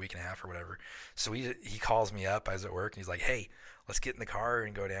for like a week and a half or whatever. So he calls me up. I was at work, and he's like, "Hey, let's get in the car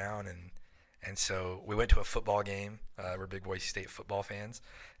and go down." And so we went to a football game. We're big Boise State football fans.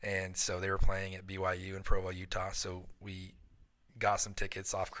 And so they were playing at BYU in Provo, Utah. So we got some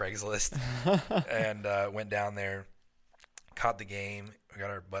tickets off Craigslist and went down there, caught the game. We got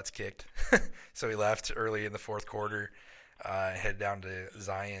our butts kicked. So we left early in the fourth quarter, headed down to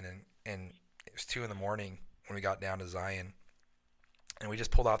Zion. And it was 2 a.m. when we got down to Zion. And we just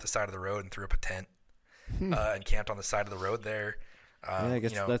pulled off the side of the road and threw up a tent and camped on the side of the road there. Yeah, I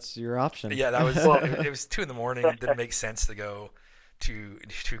guess that's your option. Yeah, that was it was 2 a.m. It didn't make sense to go too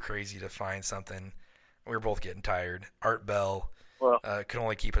crazy to find something. We were both getting tired. Art Bell could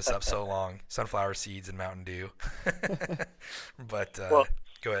only keep us up so long. Sunflower seeds and Mountain Dew. But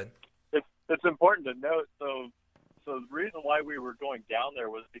go ahead. It's important to note. So the reason why we were going down there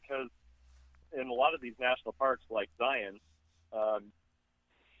was because in a lot of these national parks like Zion,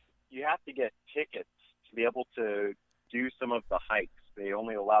 you have to get tickets to be able to do some of the hikes. They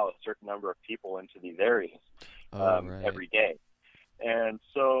only allow a certain number of people into these areas every day. And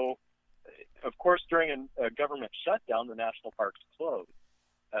so, of course, during a government shutdown, the national parks closed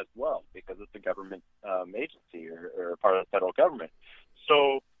as well because it's a government agency or part of the federal government.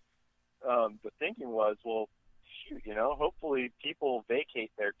 So the thinking was, well, shoot, hopefully people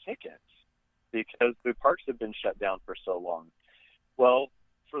vacate their tickets because the parks have been shut down for so long. Well,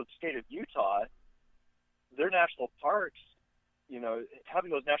 for the state of Utah, their national parks,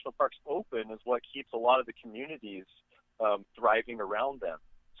 having those national parks open is what keeps a lot of the communities thriving around them.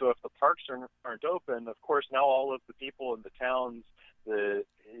 So if the parks aren't open, of course, now all of the people in the towns, the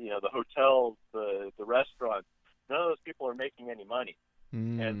hotels, the restaurants, none of those people are making any money.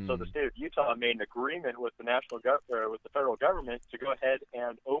 And so the state of Utah made an agreement with the with the federal government to go ahead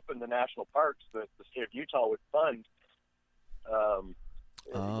and open the national parks that the state of Utah would fund,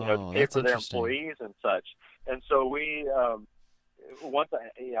 to pay for their employees and such. And so we, once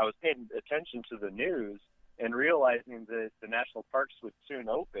I was paying attention to the news and realizing that the national parks would soon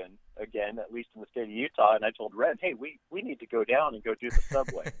open again, at least in the state of Utah, and I told Red, hey, we need to go down and go do the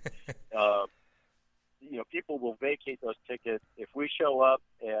subway. People will vacate those tickets. If we show up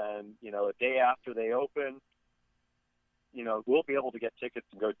and, a day after they open, we'll be able to get tickets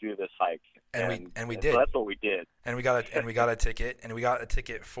and go do this hike. And we did. So that's what we did. And we got a ticket, and we got a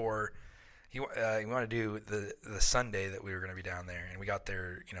ticket for you want to do the Sunday that we were going to be down there, and we got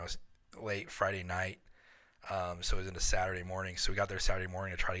there, late Friday night. So it was into Saturday morning. So we got there Saturday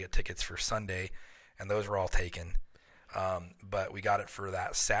morning to try to get tickets for Sunday, and those were all taken. But we got it for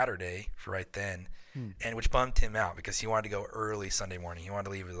that Saturday for right then, and which bummed him out because he wanted to go early Sunday morning. He wanted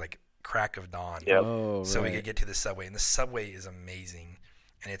to leave at like crack of dawn, Yep. Oh, so we right. could get to the subway. And the subway is amazing,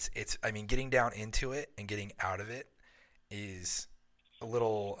 and it's I mean, getting down into it and getting out of it is a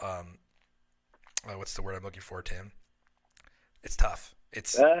little what's the word I'm looking for, Tim? It's tough.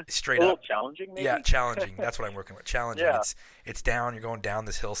 It's straight a little up. challenging, maybe? Yeah, challenging. That's what I'm working with. Challenging. Yeah. It's down. You're going down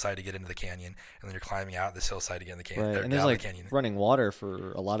this hillside to get into the canyon, and then you're climbing out this hillside to get in the canyon. Right. And there's down like the canyon. running water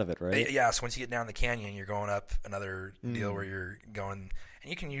for a lot of it, right? Yeah. So once you get down the canyon, you're going up another deal where you're going, and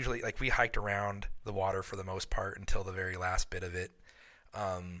you can usually we hiked around the water for the most part until the very last bit of it.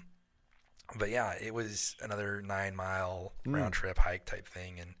 But yeah, it was another 9-mile round trip hike type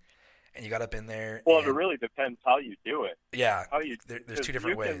thing, and you got up in there. Well, and, it really depends how you do it. Yeah. How you There's two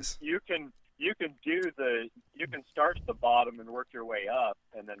different ways. You can start at the bottom and work your way up,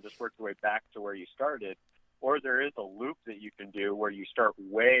 and then just work your way back to where you started. Or there is a loop that you can do where you start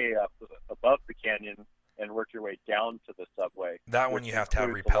way up above the canyon and work your way down to the subway. That one you have to have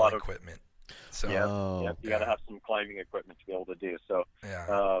includes a lot rappel of- equipment. So you got to have some climbing equipment to be able to do. So,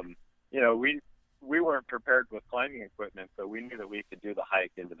 yeah. We weren't prepared with climbing equipment, but we knew that we could do the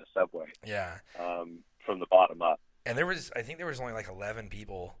hike into the subway. Yeah. From the bottom up. And I think there was only like 11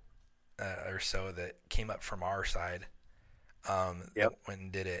 people or so that came up from our side that went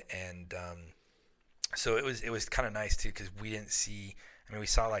and did it. And so it was kind of nice too, because we didn't see, I mean, we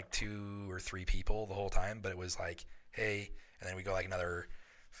saw like 2 or 3 people the whole time, but it was like, hey, and then we go like another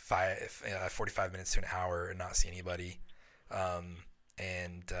 45 minutes to an hour and not see anybody.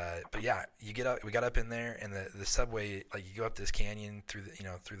 But yeah, we got up in there, and the subway, like you go up this canyon through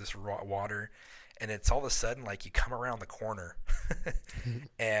through this raw water, and it's all of a sudden like you come around the corner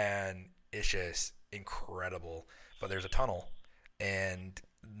and it's just incredible. But there's a tunnel, and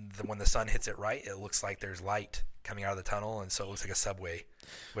when the sun hits it right, it looks like there's light coming out of the tunnel, and so it looks like a subway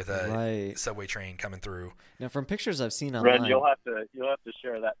with a subway train coming through. Now, from pictures I've seen online, Red, you'll have to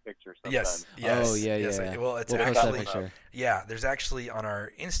share that picture sometime. Yes. Oh yeah. Well, it's we'll post actually that picture. Yeah. There's actually on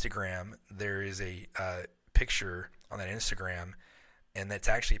our Instagram there is a picture on that Instagram, and that's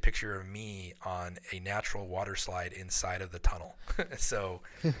actually a picture of me on a natural water slide inside of the tunnel. So,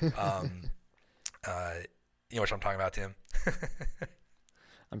 you know what I'm talking about, Tim?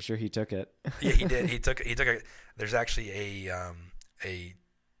 I'm sure he took it. Yeah, he did. He took a. There's actually a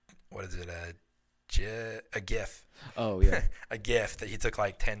what is it? A GIF. Oh yeah. A GIF that he took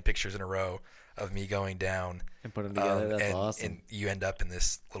like 10 pictures in a row of me going down And put them together. That's and, awesome. And you end up in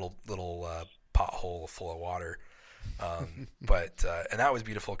this little pothole full of water. But and that was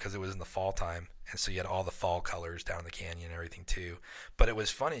beautiful because it was in the fall time, and so you had all the fall colors down the canyon and everything too. But it was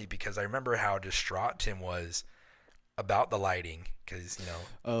funny because I remember how distraught Tim was about the lighting, because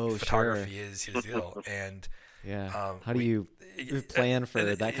photography is his deal. And yeah, how do you plan for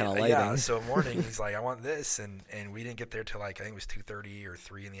that kind of lighting? Yeah, so morning he's like, I want this, and we didn't get there till like I think it was 2:30 or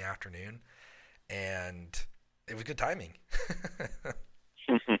 3 in the afternoon, and it was good timing.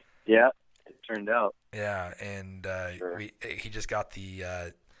 Yeah, it turned out. Yeah, and Sure. he just got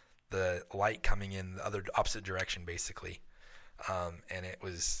the light coming in the other opposite direction basically, and it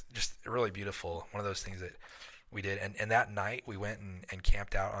was just really beautiful. One of those things that we did, and that night we went and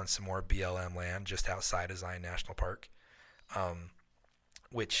camped out on some more BLM land just outside of Zion National Park,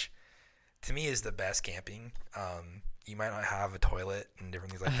 which to me is the best camping. You might not have a toilet and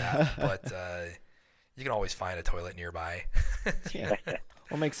different things like that, but you can always find a toilet nearby. Yeah,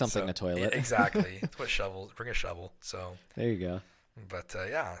 we'll make something a toilet. Yeah, exactly. Put shovels. Bring a shovel. So there you go. But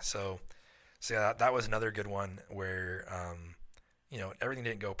yeah, so yeah, that was another good one where everything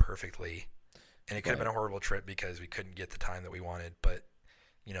didn't go perfectly. And it could have been a horrible trip because we couldn't get the time that we wanted. But,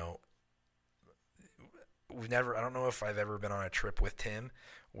 I don't know if I've ever been on a trip with Tim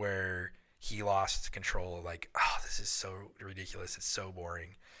where he lost control of like, oh, this is so ridiculous. It's so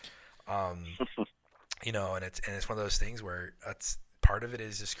boring. And it's one of those things where that's part of it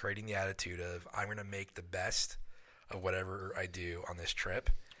is just creating the attitude of I'm going to make the best of whatever I do on this trip.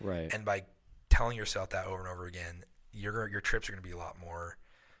 Right. And by telling yourself that over and over again, your trips are going to be a lot more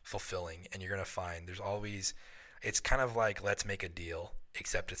fulfilling, and you're going to find it's kind of like let's make a deal,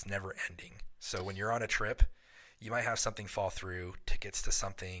 except it's never ending. So when you're on a trip, you might have something fall through, tickets to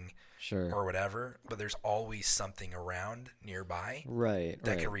something or whatever, but there's always something around nearby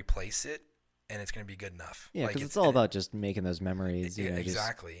that can replace it, and it's going to be good enough. Yeah, because it's all about just making those memories.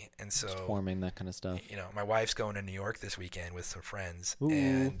 Exactly. And so just forming that kind of stuff. My wife's going to New York this weekend with some friends. Ooh,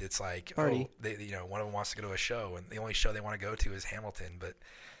 and it's like, party. one of them wants to go to a show, and the only show they want to go to is Hamilton, but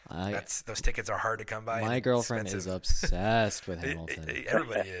those tickets are hard to come by. My girlfriend is obsessed with Hamilton.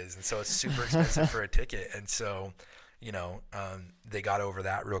 Everybody is, and so it's super expensive for a ticket. And so, they got over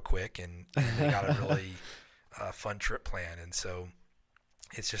that real quick, and they got a really fun trip plan. And so,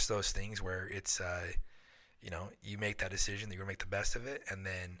 it's just those things where it's, you make that decision that you're gonna make the best of it, and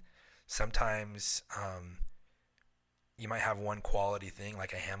then sometimes you might have one quality thing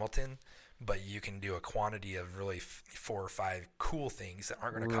like a Hamilton, but you can do a quantity of really 4 or 5 cool things that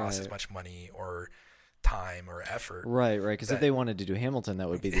aren't going to cost as much money or time or effort. Right. Because if they wanted to do Hamilton, that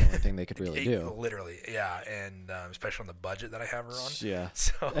would be the only thing they could really do. Literally, yeah, and especially on the budget that I have her on. Yeah.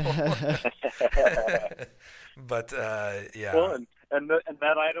 So, but yeah. Well, and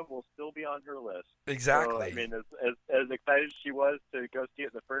that item will still be on her list. Exactly. So, I mean, as excited as she was to go see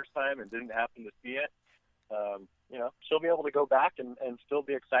it the first time and didn't happen to see it, she'll be able to go back and still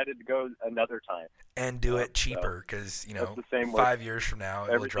be excited to go another time. And do it cheaper because, 5 years from now,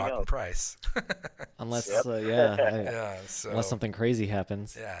 it will drop in price. Unless, so unless something crazy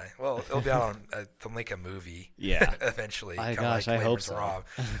happens. Yeah. Well, it'll be out on, they'll make a movie. Yeah. Eventually. I hope so. Rob.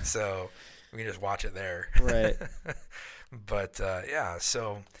 So we can just watch it there. Right. But,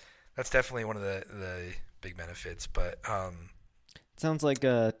 so that's definitely one of the big benefits. But it sounds like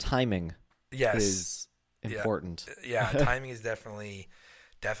timing is important. Yeah, timing is definitely.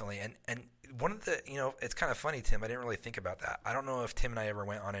 And one of the, it's kind of funny, Tim, I didn't really think about that. I don't know if Tim and I ever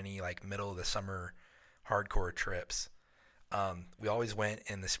went on any like middle of the summer hardcore trips. We always went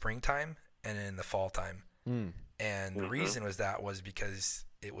in the springtime and in the fall time. And the reason was because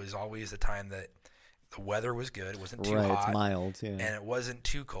it was always the time that the weather was good. It wasn't too hot. It's mild, yeah. And it wasn't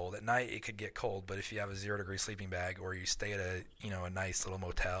too cold. At night, it could get cold, but if you have a 0-degree sleeping bag or you stay at a nice little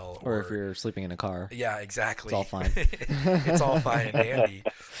motel. Or if you're sleeping in a car. Yeah, exactly. It's all fine. It's all fine and dandy.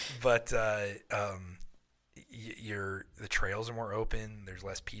 But the trails are more open. There's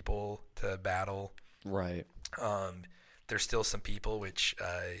less people to battle. Right. There's still some people, which,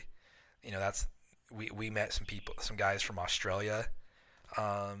 we met some guys from Australia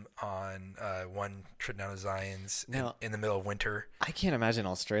on one trip down to Zion's in the middle of winter. I can't imagine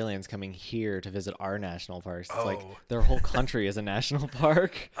Australians coming here to visit our national parks. It's like Oh. their whole country is a national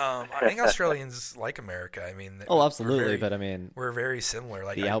park. I think Australians like America. I mean, absolutely, but I mean, we're very similar.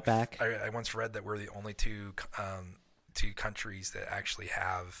 Like the outback. I once read that we're the only two countries that actually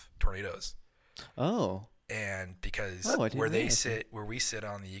have tornadoes. Oh. And because where we sit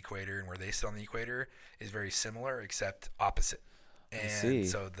on the equator and where they sit on the equator is very similar except opposite. And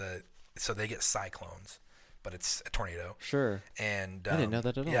so they get cyclones, but it's a tornado. Sure. And I didn't know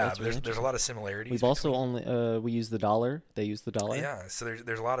that at all. Yeah, there's a lot of similarities. We've also we use the dollar. They use the dollar. Yeah, so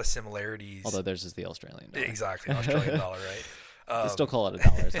there's a lot of similarities. Although theirs is the Australian dollar. Exactly, Australian dollar, right? They still call it a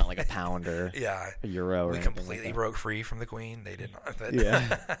dollar. It's not like a pound or a euro. Or we completely like broke free from the Queen. They did not. But,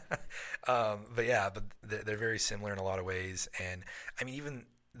 but they're very similar in a lot of ways. And I mean, even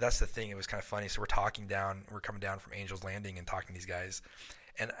that's the thing. It was kind of funny. So we're coming down from Angel's Landing and talking to these guys,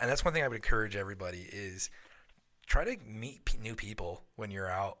 and that's one thing I would encourage everybody is try to meet new people when you're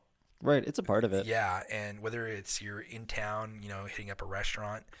out. Right, it's a part of it. Yeah, and whether it's you're in town, hitting up a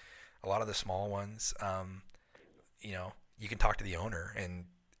restaurant, a lot of the small ones, you can talk to the owner, and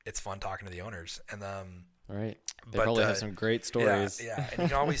it's fun talking to the owners. And right, they probably have some great stories. Yeah, and you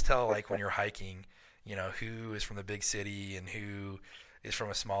can always tell, like when you're hiking, who is from the big city and who is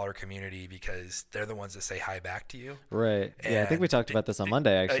from a smaller community because they're the ones that say hi back to you. Right. And I think we talked about this on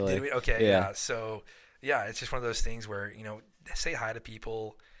Monday, actually. Did we? Okay. Yeah. So, it's just one of those things where, say hi to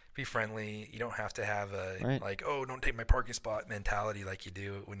people, be friendly. You don't have to have like, oh, don't take my parking spot mentality like you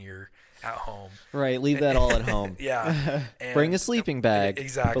do when you're at home. Right. Leave that all at home. Yeah. Bring a sleeping bag.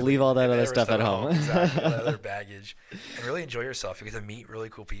 Exactly. But leave all that other stuff at home. Exactly. All that other baggage. And really enjoy yourself. You get to meet really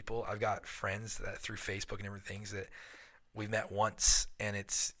cool people. I've got friends that through Facebook and different things that we've met once, and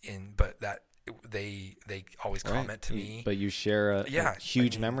but that they always comment to me. But you share a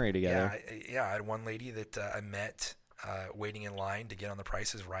huge memory together. Yeah, I had one lady that I met waiting in line to get on The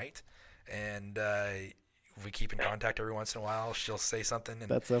Price is Right, and we keep in contact every once in a while. She'll say something. And,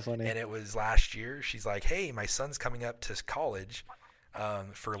 that's so funny. And it was last year. She's like, "Hey, my son's coming up to college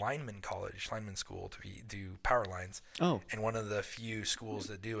for lineman school to do power lines. Oh, and one of the few schools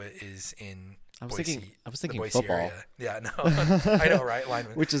that do it is in." I was thinking Boise football. Area. Yeah, no, I know, right?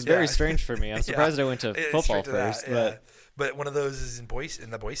 Lineman, which is very strange for me. I'm surprised I went to football first. But one of those is in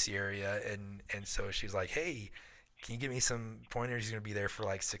the Boise area, and so she's like, "Hey, can you give me some pointers? He's going to be there for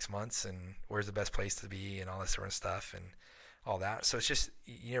like 6 months, and where's the best place to be, and all this sort of stuff, and all that." So it's just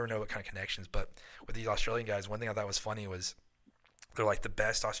you never know what kind of connections. But with these Australian guys, one thing I thought was funny was they're like the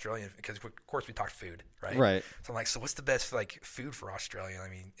best Australian, because of course we talked food, right? Right. So I'm like, so what's the best like food for Australia? I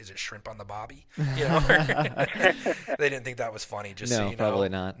mean, is it shrimp on the bobby? You know, they didn't think that was funny. Just so No, you know, probably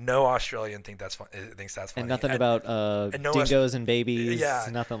not. No Australian thinks that's funny. And nothing about dingoes and babies. Yeah,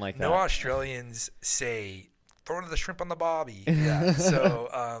 nothing like that. No Australians say throw into the shrimp on the bobby. Yeah. So,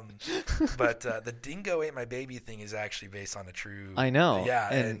 but the dingo ate my baby thing is actually based on a true. I know.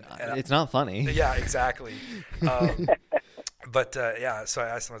 Yeah, and it's not funny. Yeah, exactly. But yeah, so I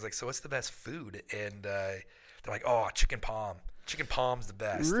asked them, I was like, so what's the best food? And they're like, oh, chicken parm. Chicken parm's the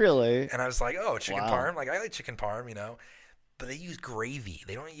best. Really? And I was like, oh, chicken Wow. parm? Like, I like chicken parm, you know. But they use gravy.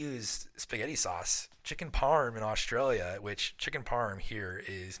 They don't use spaghetti sauce. Chicken parm in Australia, which chicken parm here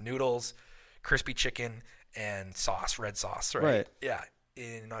is noodles, crispy chicken, and sauce, red sauce, right? Right. Yeah.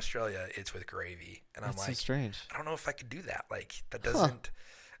 In Australia, it's with gravy. And I'm That's like, so strange. I don't know if I could do that. Like, that doesn't...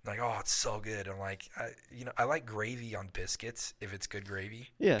 I'm like, oh, it's so good. I'm like, I like gravy on biscuits if it's good gravy.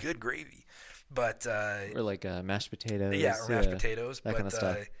 Yeah. Good gravy. But Or like mashed potatoes. yeah, or mashed potatoes. That but kind of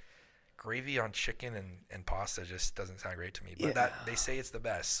stuff. gravy on chicken and pasta just doesn't sound great to me. But Yeah. that they say it's the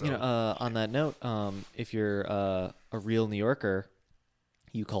best. So You know, on that note, if you're a real New Yorker,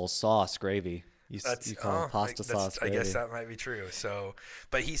 you call sauce gravy. You call pasta sauce gravy. I guess that might be true. So,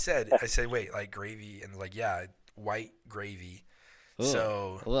 but I said, wait, like gravy, and like, yeah, white gravy. Ugh.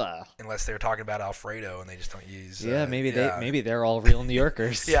 So Ugh. unless they're talking about Alfredo and they just don't use Yeah, maybe they're all real New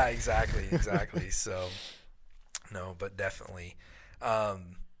Yorkers. yeah, exactly. So no, but definitely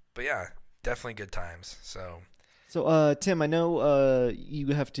but yeah, definitely good times. So Tim, I know you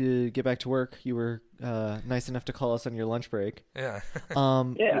have to get back to work. You were nice enough to call us on your lunch break. yeah.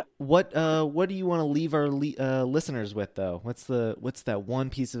 Yeah. What do you want to leave our listeners with, though? What's that one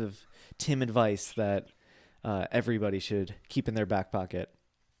piece of Tim advice that everybody should keep in their back pocket?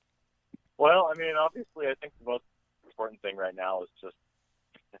 Well, I mean, obviously, I think the most important thing right now is just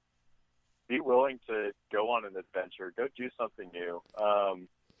be willing to go on an adventure. Go do something new.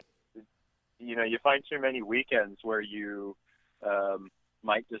 You know, you find too many weekends where you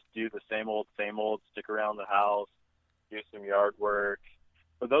might just do the same old, stick around the house, do some yard work.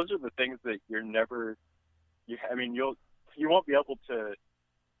 But those are the things that you won't be able to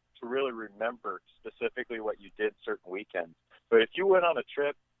really remember specifically what you did certain weekends. But if you went on a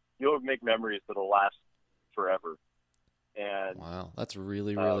trip, you'll make memories that'll last forever. And Wow, that's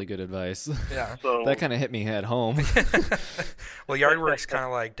really good advice. Yeah. so That kind of hit me at home. Well, yard work's kind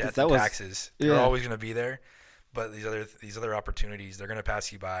of like death That and was- taxes. yeah. They're always going to be there, but these other opportunities, they're going to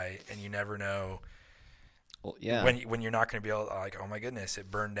pass you by, and you never know Well, yeah. when you're not going to be able to, like, oh my goodness, it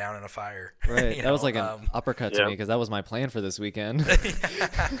burned down in a fire. Right. You That was know, like an uppercut to yeah. me because that was my plan for this weekend.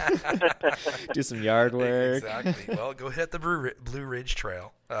 Do some yard work. Exactly. Well, go hit the Blue Ridge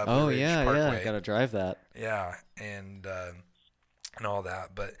Trail. Oh Blue Ridge yeah, Parkway. Got to drive that. Yeah, and all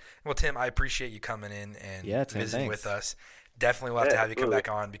that. But well, Tim, I appreciate you coming in and Yeah, Tim, visiting thanks. with us. Definitely, we'll have to Yeah, have you come absolutely.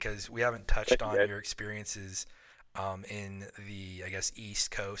 back on because we haven't touched Thank you, on guys. your experiences in the, I guess, East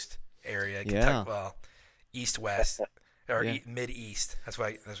Coast area. Yeah. Kentucky, well, East West or Yeah. Mid East. That's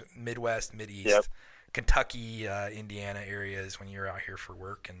Midwest, Mid East. Yep. Kentucky, Indiana areas when you're out here for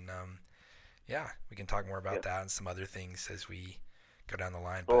work, and yeah, we can talk more about Yep. that and some other things as we go down the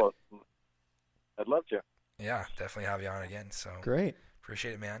line. Well, I'd love to. But yeah, definitely have you on again. So Great.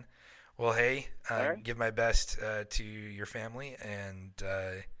 appreciate it, man. Well, hey, All right. give my best to your family and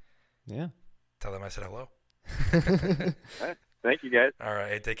Yeah. tell them I said hello. All right. Thank you, guys. All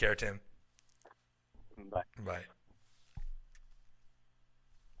right, hey, take care, Tim. Bye. Bye.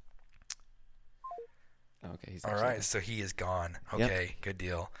 Okay. He's All actually- right, so he is gone. Yep. Okay, good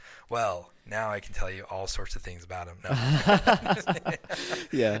deal. Well, now I can tell you all sorts of things about him. No.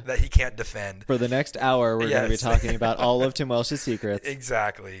 Yeah. That he can't defend. For the next hour, we're going to be Yes. talking about all of Tim Welch's secrets.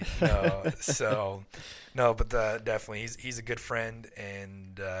 Exactly. No. So, no, but definitely, he's a good friend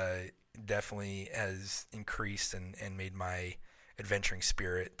and definitely has increased and made my adventuring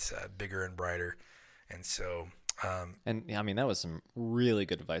spirit bigger and brighter. And so, And I mean, that was some really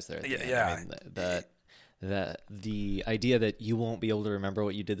good advice there. At the Yeah, end. yeah. I mean, the idea that you won't be able to remember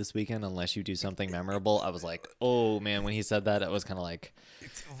what you did this weekend unless you do something memorable. I was like, oh man, when he said that, it was kind of like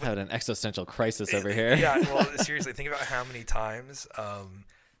having an existential crisis over here. Yeah. Well, seriously, think about how many times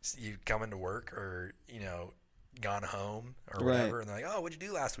you've come into work or gone home or Right. whatever, and they're like, "Oh, what'd you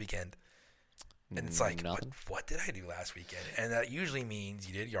do last weekend?" And it's like, Nothing. what did I do last weekend? And that usually means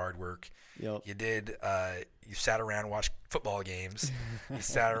you did yard work. Yep. You sat around and watched football games. You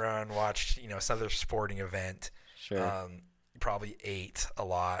sat around and watched, some other sporting event. Sure. You probably ate a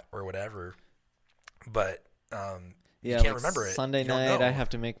lot or whatever. But yeah, you can't like remember it. Sunday You don't night, know. I have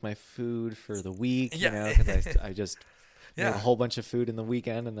to make my food for the week. Yeah. Because I just make a whole bunch of food in the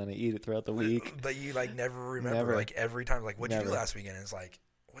weekend, and then I eat it throughout the week. But you like never remember. Never. Like every time, like what did you do Never. last weekend? And it's like,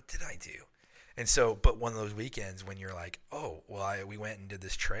 what did I do? And so, but one of those weekends when you're like, oh, well, we went and did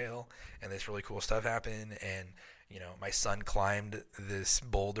this trail, and this really cool stuff happened, and my son climbed this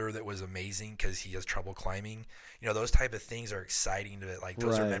boulder that was amazing because he has trouble climbing. Those type of things are exciting to like.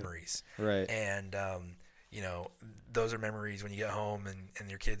 Those are memories, right? And those are memories when you get home and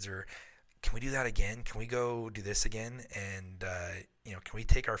your kids are. Can we do that again? Can we go do this again? And can we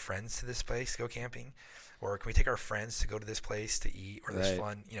take our friends to this place to go camping, or can we take our friends to go to this place to eat or this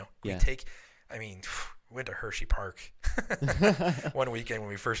fun? We take. I mean, we went to Hershey Park one weekend when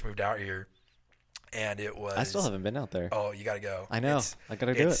we first moved out here, and it was. I still haven't been out there. Oh, you got to go. I know. I got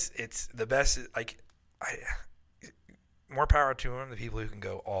to do it. It's the best. Like, more power to them, the people who can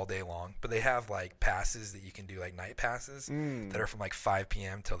go all day long. But they have like passes that you can do, like night passes that are from like 5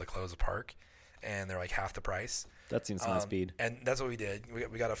 p.m. till the close of park, and they're like half the price. That seems my speed. And that's what we did.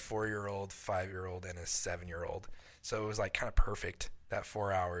 We got a 4-year-old, 5-year-old, and a 7-year-old. So it was like kind of perfect that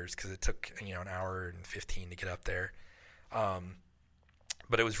 4 hours because it took an hour and 15 to get up there.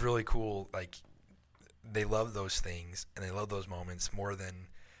 But it was really cool. Like they love those things and they love those moments more than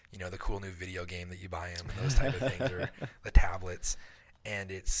the cool new video game that you buy them and those type of things or the tablets. And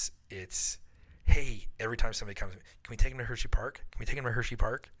it's hey, every time somebody comes, can we take them to Hershey Park? Can we take them to Hershey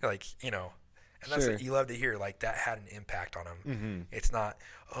Park? Like and that's what you love to hear. Like that had an impact on them. Mm-hmm. It's not,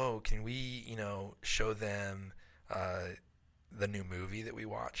 oh, can we show them the new movie that we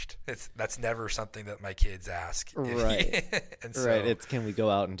watched. That's never something that my kids ask. Right. And so, right. It's can we go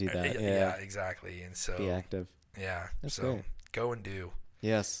out and do that? Yeah, exactly. And so be active. Yeah. That's so great. Go and do.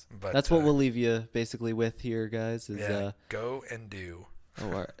 Yes. But that's what we'll leave you basically with here, guys. Is go and do.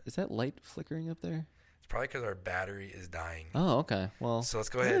 Is that light flickering up there? It's probably because our battery is dying. Oh, okay. Well, so let's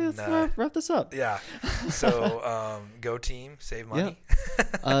go ahead and wrap this up. Yeah. So go team, save money.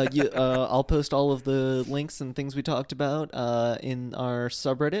 Yeah. I'll post all of the links and things we talked about in our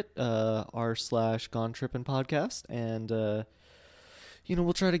subreddit, r/GoneTrippin Podcast, and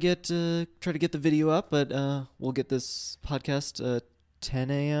we'll try to get the video up, but we'll get this podcast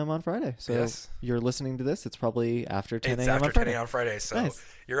 10 a.m. on Friday. So you're listening to this, it's probably after 10 a.m. It's after 10 a.m. on Friday, so nice.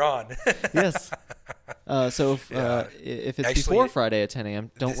 You're on. Yes. So if it's actually, before Friday at 10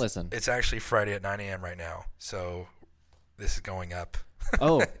 a.m., don't listen. It's actually Friday at 9 a.m. right now, so this is going up.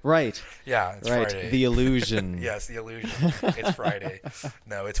 Oh, right. Yeah, it's right. Friday. The illusion. Yes, the illusion. It's Friday.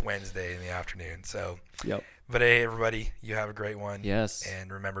 No, it's Wednesday in the afternoon. So, yep. But hey, everybody, you have a great one. Yes.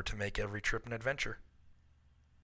 And remember to make every trip an adventure.